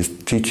his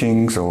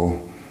teachings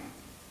or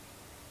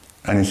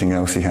anything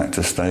else he had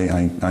to say.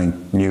 I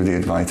knew the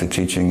Advaita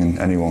teaching, and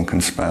anyone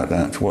can spout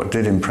that. What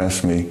did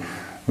impress me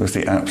was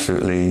the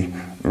absolutely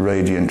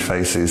radiant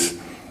faces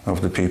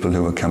of the people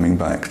who were coming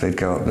back. They'd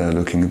go up there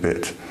looking a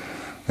bit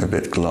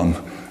glum,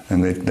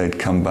 and they'd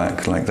come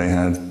back like they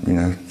had,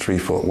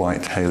 3-foot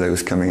white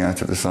halos coming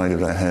out of the side of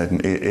their head,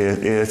 and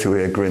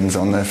ear-to-ear grins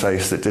on their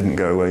face that didn't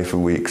go away for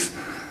weeks.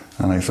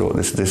 And I thought,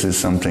 this is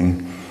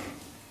something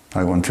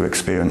I want to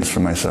experience for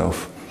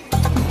myself.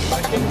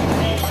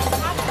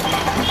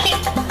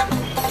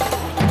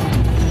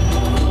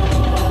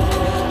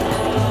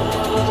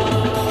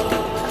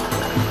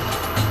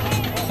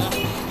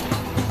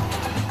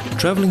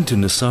 Travelling to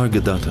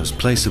Nisargadatta's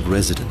place of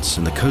residence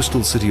in the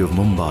coastal city of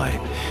Mumbai,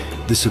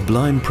 the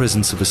sublime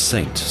presence of a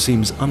saint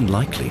seems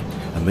unlikely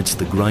amidst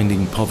the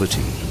grinding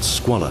poverty and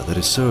squalor that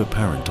is so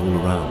apparent all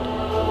around.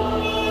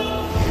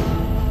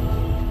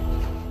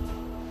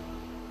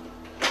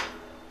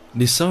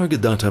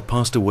 Nisargadatta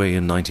passed away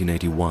in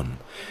 1981,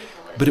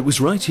 but it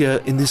was right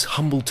here in this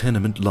humble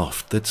tenement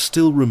loft that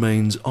still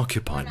remains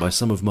occupied by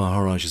some of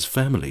Maharaj's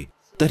family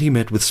that he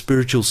met with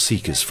spiritual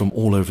seekers from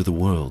all over the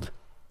world.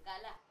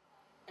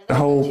 The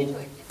whole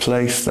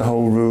place, the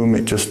whole room,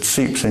 it just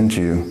seeps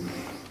into you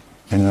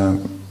in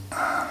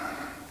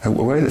a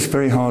way that's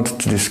very hard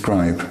to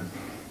describe.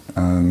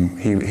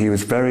 He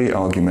was very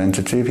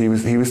argumentative. He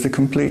was the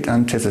complete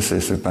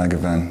antithesis of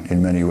Bhagavan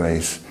in many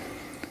ways.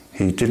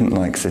 He didn't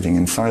like sitting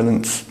in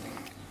silence.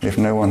 If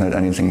no one had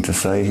anything to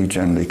say, he'd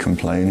generally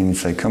complain and he'd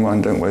say, come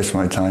on, don't waste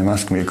my time,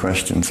 ask me a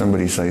question,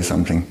 somebody say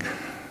something.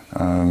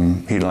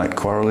 He liked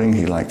quarrelling,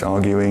 he liked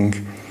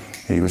arguing,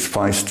 he was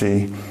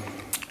feisty.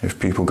 If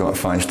people got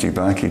feisty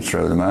back, he'd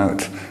throw them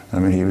out. I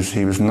mean,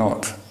 he was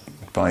not,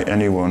 by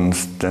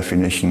anyone's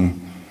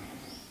definition,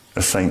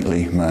 a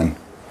saintly man.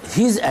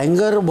 His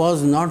anger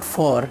was not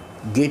for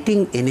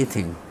getting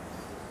anything.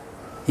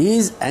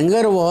 His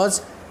anger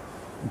was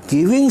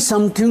giving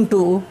something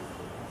to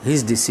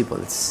his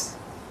disciples.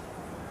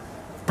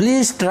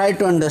 Please try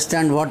to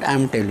understand what I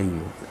am telling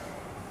you.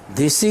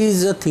 This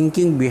is the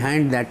thinking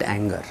behind that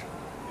anger.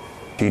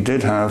 He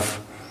did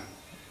have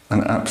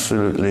an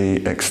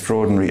absolutely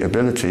extraordinary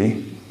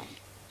ability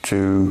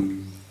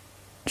to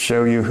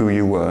show you who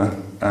you were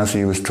as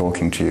he was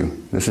talking to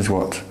you. This is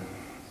what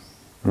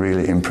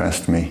really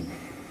impressed me.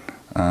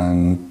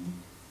 And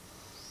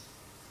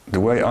the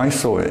way I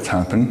saw it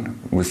happen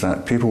was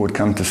that people would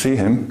come to see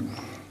him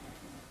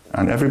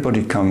And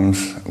everybody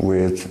comes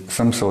with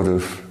some sort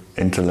of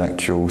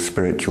intellectual,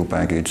 spiritual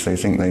baggage. They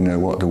think they know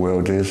what the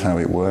world is, how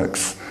it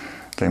works.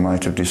 They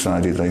might have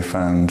decided they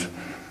found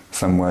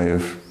some way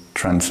of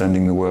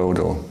transcending the world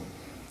or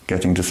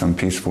getting to some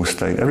peaceful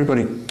state.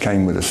 Everybody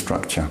came with a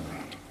structure.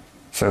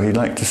 So he'd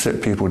like to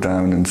sit people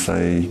down and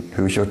say,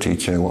 who's your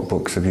teacher, what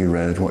books have you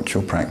read, what's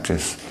your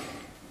practice?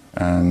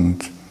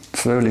 And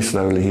slowly,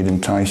 slowly he'd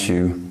entice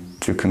you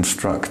to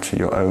construct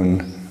your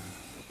own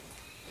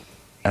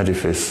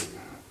edifice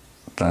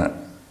that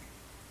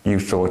you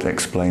thought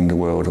explained the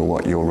world or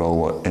what your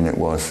role in it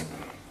was.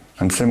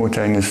 And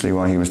simultaneously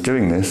while he was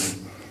doing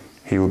this,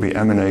 he would be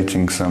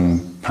emanating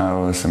some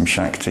power, some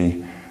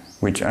Shakti,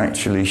 which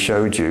actually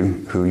showed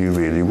you who you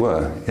really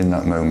were in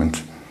that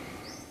moment.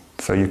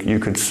 So you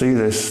could see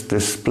this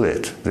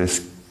split,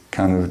 this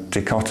kind of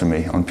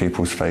dichotomy on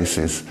people's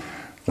faces,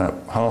 that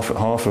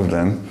half of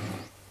them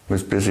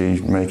was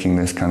busy making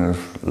this kind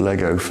of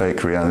Lego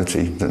fake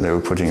reality that they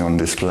were putting on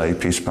display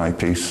piece by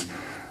piece.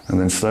 And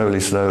then slowly,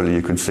 slowly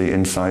you could see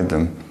inside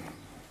them,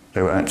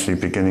 they were actually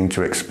beginning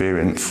to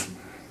experience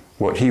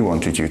what he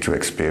wanted you to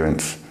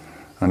experience.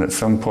 And at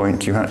some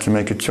point you had to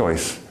make a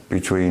choice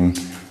between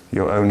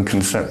your own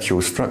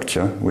conceptual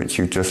structure, which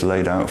you just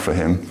laid out for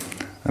him,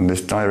 and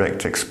this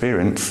direct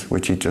experience,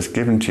 which he'd just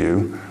given to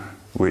you,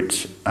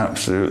 which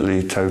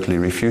absolutely, totally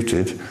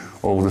refuted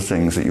all the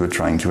things that you were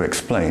trying to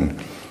explain.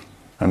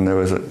 And there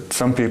was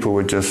some people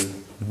would just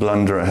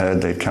blunder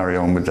ahead, they'd carry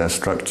on with their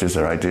structures,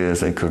 their ideas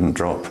they couldn't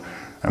drop.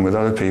 And with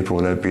other people,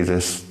 there'd be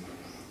this,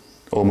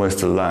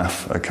 almost a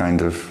laugh, a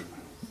kind of,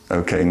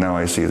 okay, now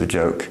I see the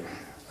joke.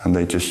 And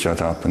they'd just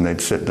shut up and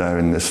they'd sit there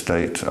in this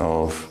state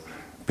of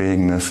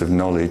beingness, of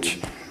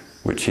knowledge,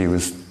 which he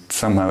was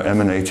somehow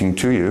emanating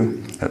to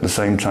you at the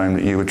same time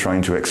that you were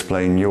trying to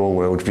explain your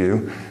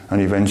worldview,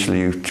 and eventually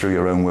you threw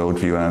your own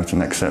worldview out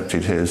and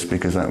accepted his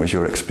because that was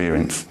your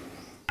experience.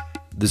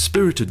 The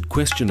spirited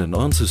question and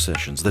answer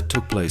sessions that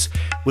took place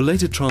were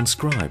later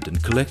transcribed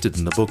and collected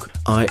in the book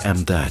I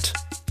Am That.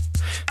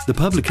 The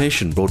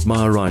publication brought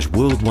Maharaj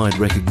worldwide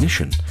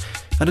recognition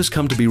and has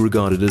come to be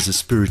regarded as a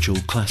spiritual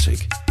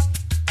classic.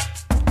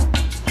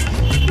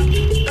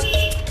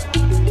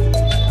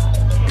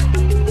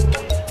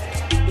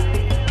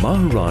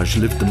 Maharaj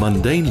lived the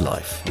mundane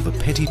life of a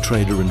petty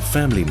trader and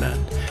family man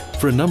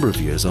for a number of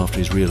years after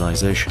his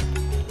realization.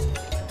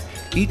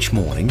 Each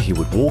morning he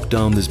would walk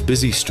down this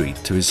busy street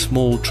to his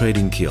small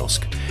trading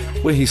kiosk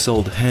where he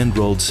sold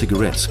hand-rolled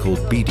cigarettes called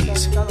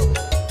bidis.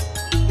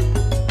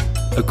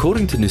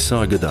 According to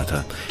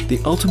Nisargadatta, the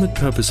ultimate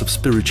purpose of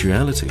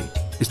spirituality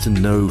is to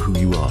know who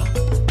you are.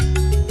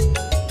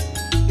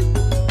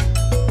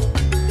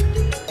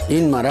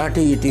 In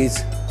Marathi it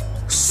is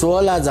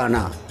Swala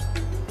Jana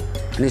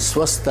and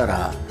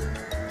Swastara.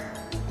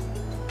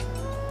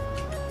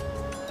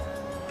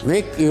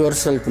 Make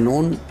yourself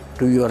known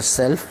to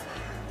yourself.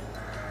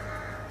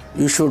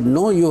 You should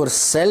know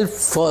yourself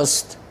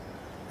first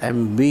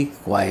and be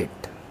quiet.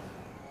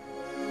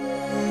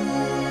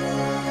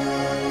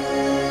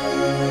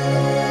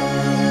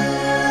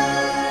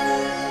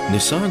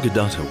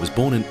 Nisargadatta was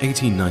born in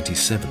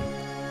 1897.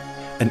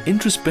 An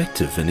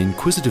introspective and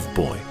inquisitive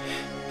boy,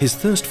 his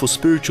thirst for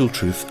spiritual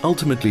truth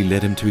ultimately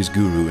led him to his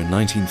guru in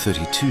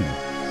 1932.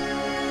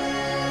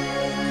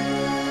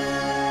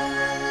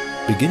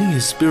 Beginning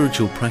his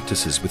spiritual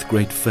practices with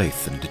great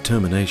faith and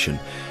determination,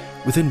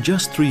 within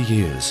just 3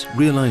 years,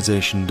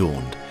 realization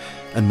dawned,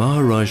 and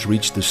Maharaj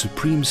reached the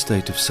supreme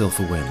state of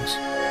self-awareness.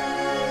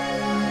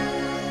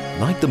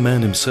 Like the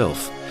man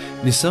himself,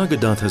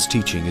 Nisargadatta's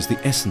teaching is the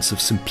essence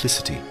of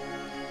simplicity.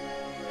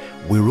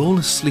 We're all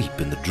asleep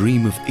in the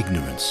dream of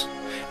ignorance,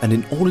 and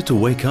in order to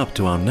wake up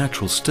to our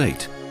natural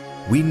state,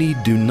 we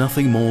need do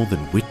nothing more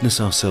than witness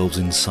ourselves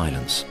in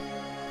silence,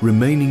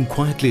 remaining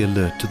quietly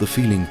alert to the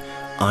feeling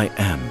I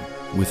am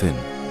within.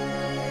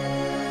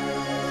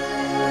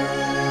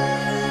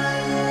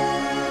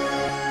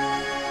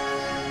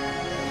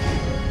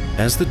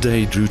 As the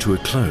day drew to a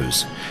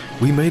close,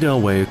 we made our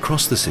way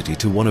across the city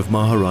to one of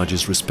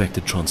Maharaj's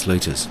respected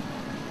translators.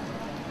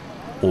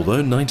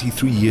 Although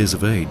 93 years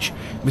of age,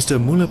 Mr.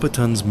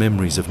 Mulapatan's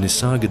memories of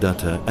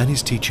Nisargadatta and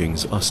his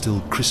teachings are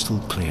still crystal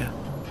clear.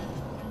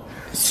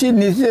 See,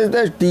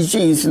 Nisargadatta's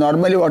teachings,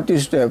 normally what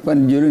used to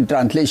happen during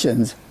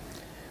translations,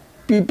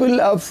 people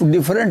of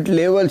different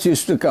levels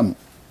used to come,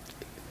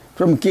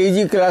 from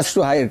KG class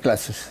to higher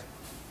classes.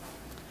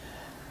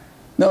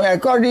 Now,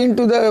 according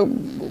to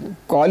the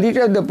quality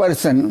of the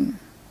person,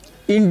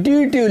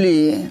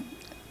 intuitively,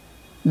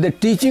 the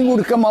teaching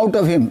would come out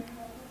of him.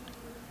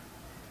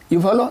 You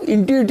follow?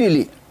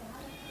 Intuitively.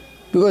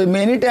 Because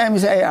many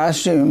times I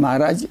asked him,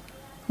 Maharaj,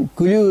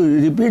 could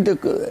you repeat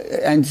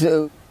the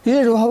answer? He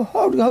said,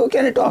 how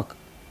can I talk?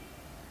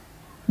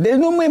 There is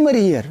no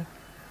memory here.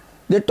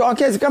 The talk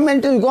has come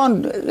and it is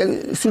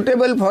gone,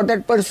 suitable for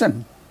that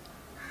person.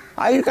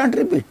 I can't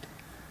repeat.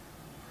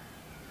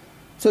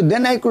 So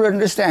then I could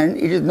understand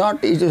it is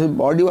not, his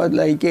body was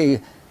like a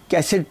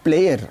cassette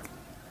player.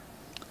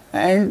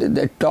 And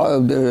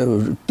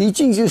the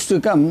teachings used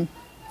to come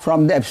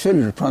from the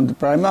absolute, from the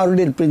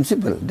primordial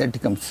principle that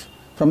comes.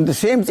 From the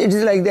same, it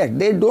is like that.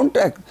 They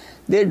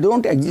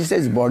don't exist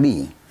as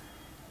body.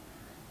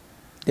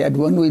 They are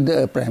one with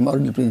the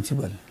primordial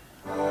principle.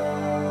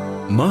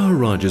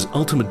 Maharaja's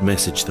ultimate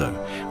message, though,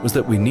 was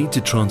that we need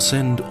to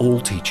transcend all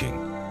teaching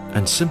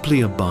and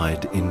simply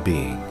abide in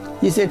being.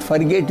 He said,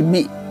 forget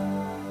me.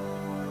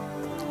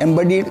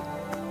 Embodied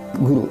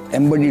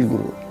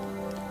Guru.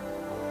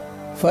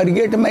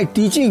 Forget my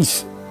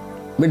teachings,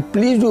 but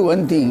please do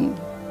one thing.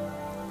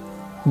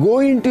 Go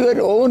into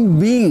your own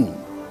being.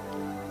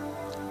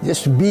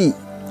 Just be,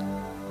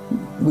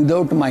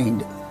 without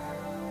mind.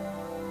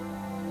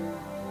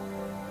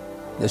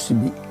 Just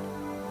be.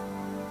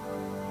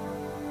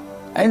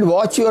 And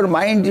watch your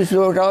mind, this is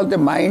what all the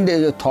mind,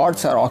 the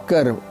thoughts are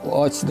occur,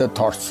 watch the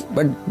thoughts.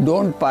 But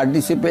don't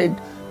participate,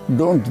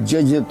 don't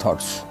judge the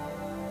thoughts.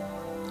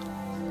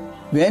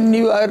 When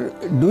you are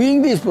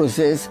doing this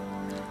process,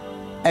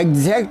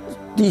 exact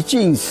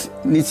teachings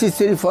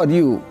necessary for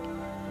you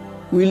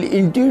will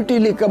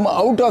intuitively come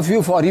out of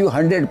you for you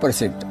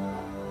 100%.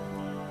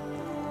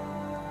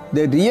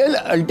 The real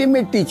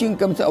ultimate teaching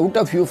comes out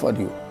of you for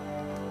you.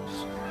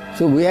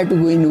 So we have to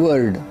go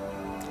inward,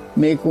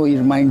 make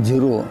your mind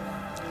zero,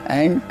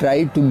 and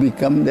try to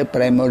become the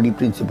primordial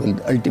principle,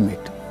 the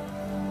ultimate.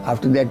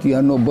 After that you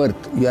have no birth,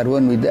 you are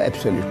one with the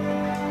absolute.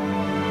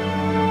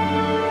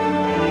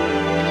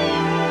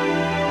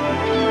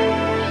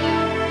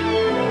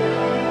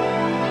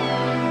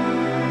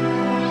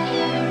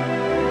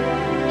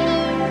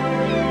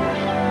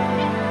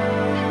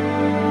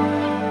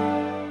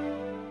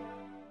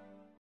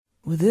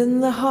 Within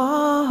the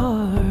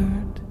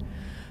heart,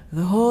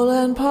 the whole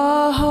and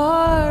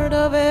part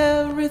of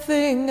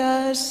everything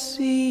I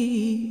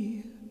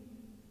see.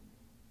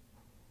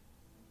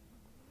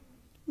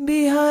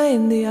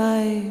 Behind the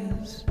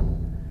eyes,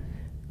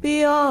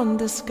 beyond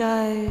the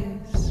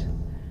skies,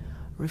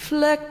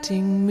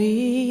 reflecting me.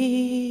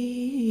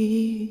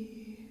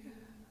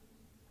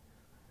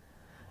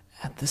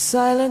 At the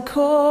silent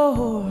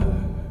core,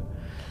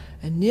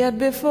 and yet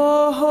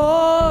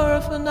before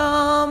a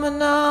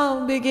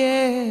phenomenon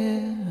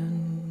began.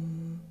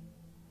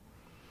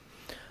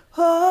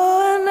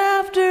 Oh, and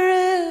after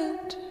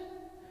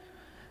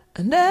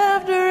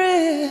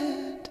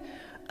it,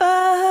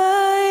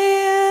 I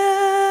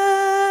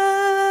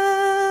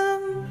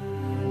am.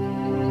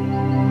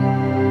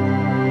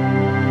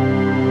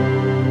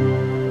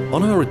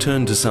 On our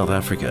return to South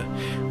Africa,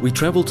 we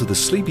travelled to the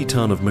sleepy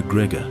town of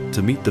McGregor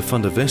to meet the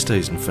Van der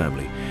Westhuizen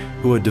family,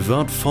 who are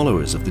devout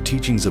followers of the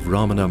teachings of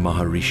Ramana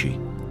Maharishi.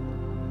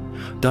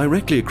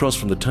 Directly across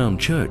from the town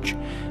church,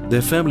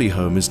 their family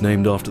home is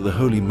named after the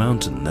holy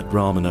mountain that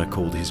Ramana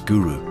called his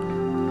guru.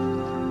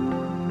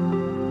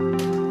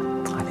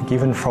 I think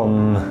even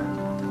from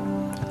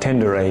a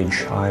tender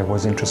age, I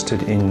was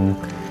interested in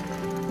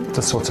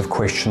the sorts of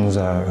questions,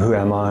 who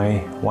am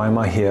I, why am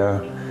I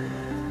here?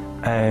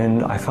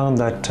 And I found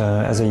that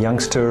as a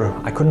youngster,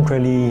 I couldn't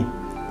really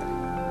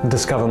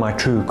discover my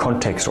true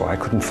context, or I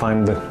couldn't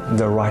find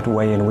the right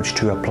way in which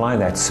to apply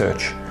that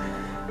search.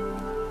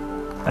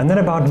 And then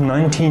about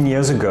 19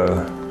 years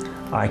ago,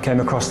 I came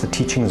across the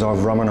teachings of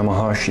Ramana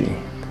Maharshi,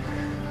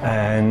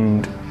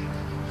 and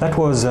that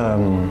was,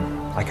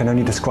 I can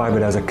only describe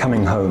it as a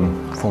coming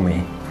home for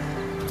me.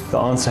 The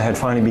answer had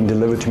finally been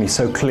delivered to me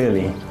so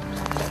clearly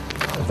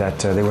that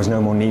there was no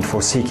more need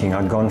for seeking.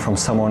 I'd gone from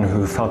someone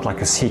who felt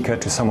like a seeker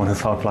to someone who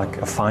felt like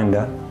a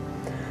finder.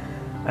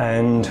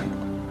 And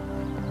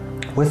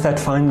with that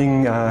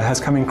finding has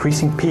come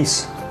increasing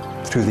peace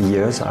through the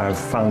years. I've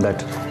found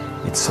that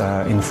it's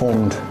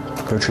informed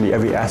virtually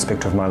every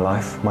aspect of my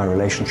life, my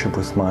relationship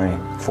with my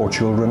 4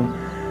 children,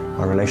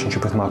 my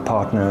relationship with my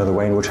partner, the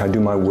way in which I do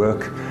my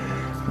work,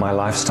 my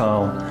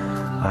lifestyle.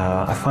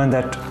 I find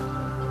that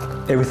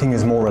everything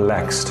is more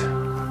relaxed.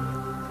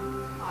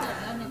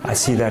 I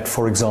see that,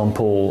 for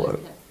example,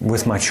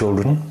 with my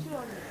children.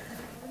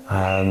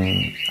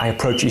 I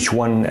approach each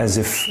one as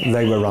if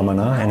they were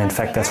Ramana, and in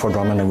fact that's what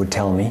Ramana would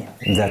tell me,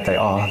 that they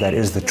are, that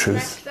is the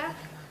truth.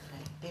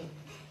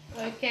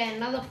 Okay,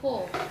 another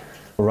 4.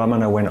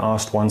 Ramana, when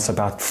asked once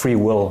about free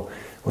will,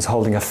 was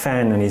holding a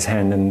fan in his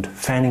hand and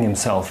fanning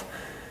himself.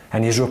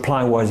 And his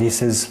reply was, he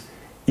says,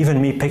 even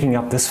me picking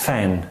up this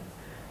fan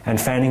and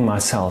fanning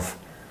myself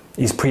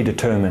is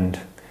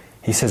predetermined.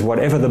 He says,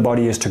 whatever the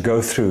body is to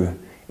go through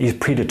is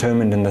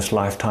predetermined in this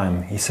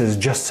lifetime. He says,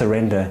 just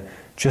surrender,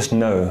 just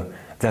know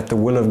that the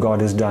will of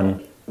God is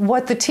done.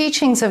 What the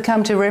teachings have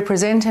come to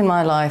represent in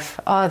my life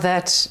are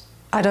that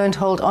I don't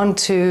hold on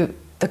to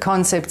the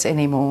concepts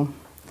anymore.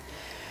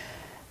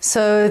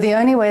 So the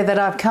only way that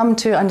I've come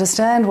to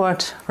understand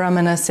what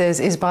Ramana says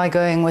is by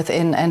going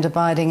within and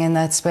abiding in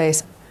that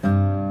space.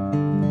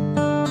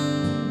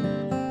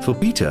 For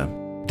Peter,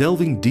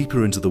 delving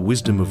deeper into the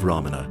wisdom of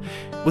Ramana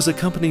was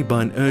accompanied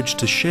by an urge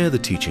to share the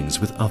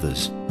teachings with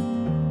others.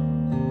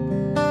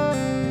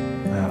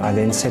 I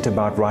then set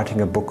about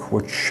writing a book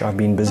which I've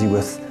been busy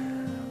with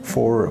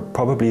for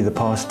probably the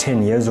past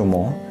 10 years or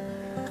more.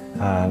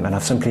 And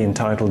I've simply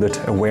entitled it,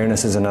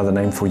 Awareness is Another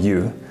Name for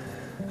You.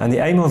 And the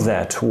aim of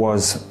that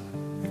was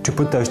to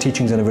put those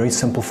teachings in a very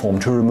simple form,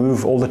 to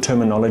remove all the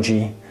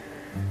terminology,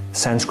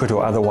 Sanskrit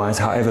or otherwise,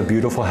 however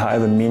beautiful,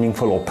 however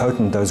meaningful or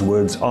potent those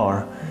words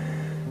are,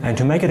 and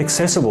to make it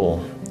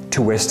accessible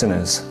to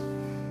Westerners.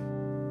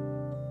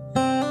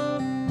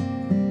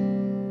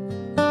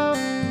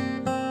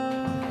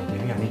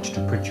 I need you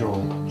to put your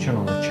chin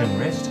on the chin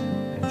rest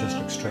and just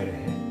look straight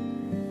ahead.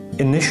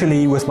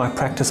 Initially with my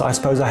practice, I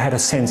suppose I had a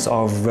sense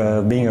of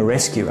being a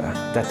rescuer,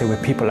 that there were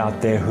people out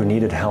there who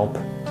needed help,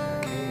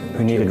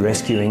 who needed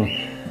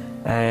rescuing.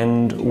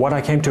 And what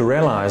I came to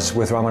realize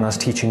with Ramana's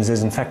teachings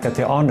is in fact that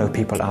there are no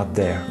people out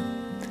there.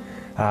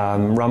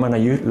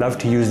 Ramana loved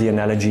to use the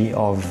analogy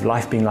of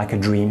life being like a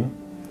dream.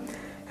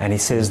 And he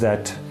says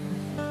that,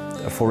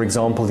 for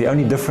example, the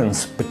only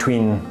difference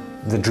between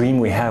the dream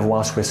we have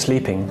whilst we're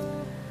sleeping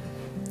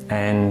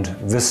and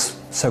this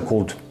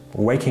so-called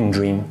waking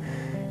dream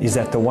is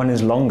that the one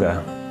is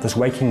longer, this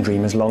waking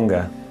dream is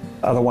longer.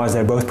 Otherwise,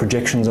 they're both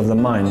projections of the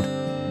mind.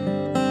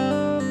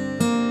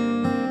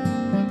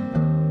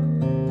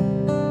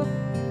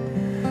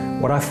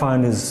 What I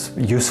find is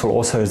useful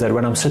also is that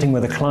when I'm sitting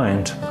with a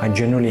client, I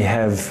generally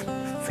have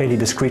fairly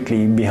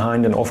discreetly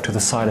behind and off to the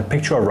side a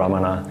picture of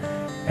Ramana,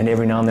 and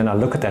every now and then I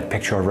look at that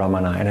picture of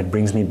Ramana and it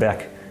brings me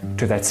back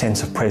to that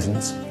sense of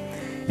presence.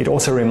 It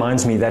also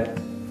reminds me that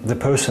the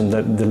person,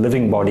 the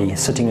living body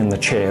sitting in the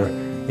chair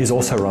is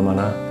also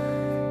Ramana.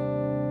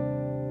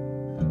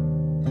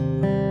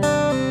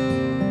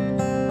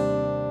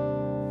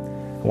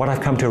 What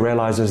I've come to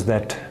realize is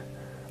that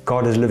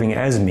God is living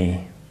as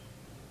me.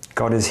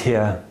 God is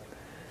here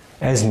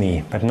as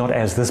me, but not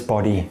as this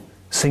body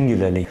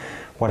singularly.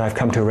 What I've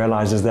come to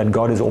realize is that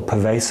God is all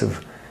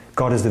pervasive.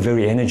 God is the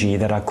very energy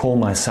that I call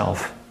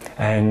myself.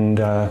 And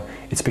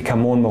it's become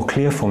more and more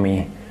clear for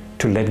me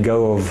to let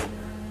go of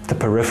the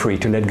periphery,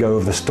 to let go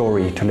of the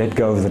story, to let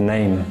go of the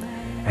name,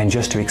 and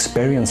just to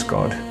experience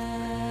God,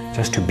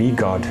 just to be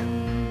God.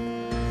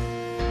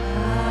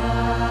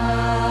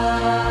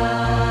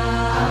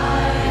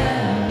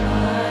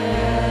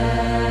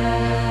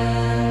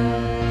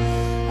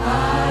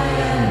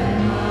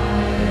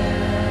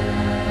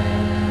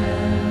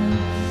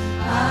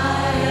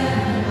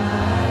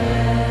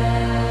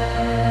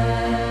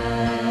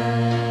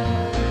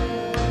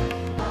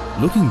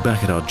 Looking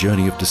back at our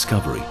journey of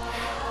discovery,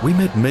 we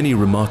met many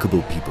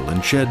remarkable people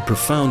and shared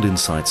profound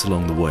insights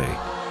along the way.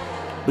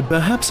 But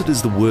perhaps it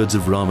is the words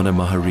of Ramana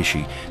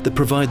Maharishi that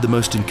provide the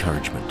most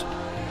encouragement.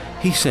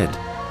 He said,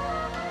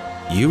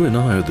 "You and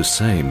I are the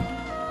same.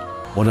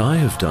 What I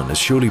have done is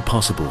surely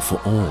possible for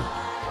all.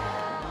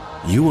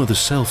 You are the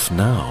self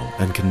now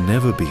and can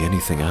never be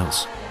anything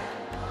else.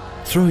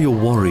 Throw your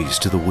worries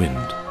to the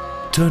wind,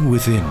 turn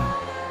within,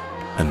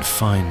 and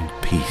find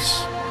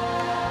peace."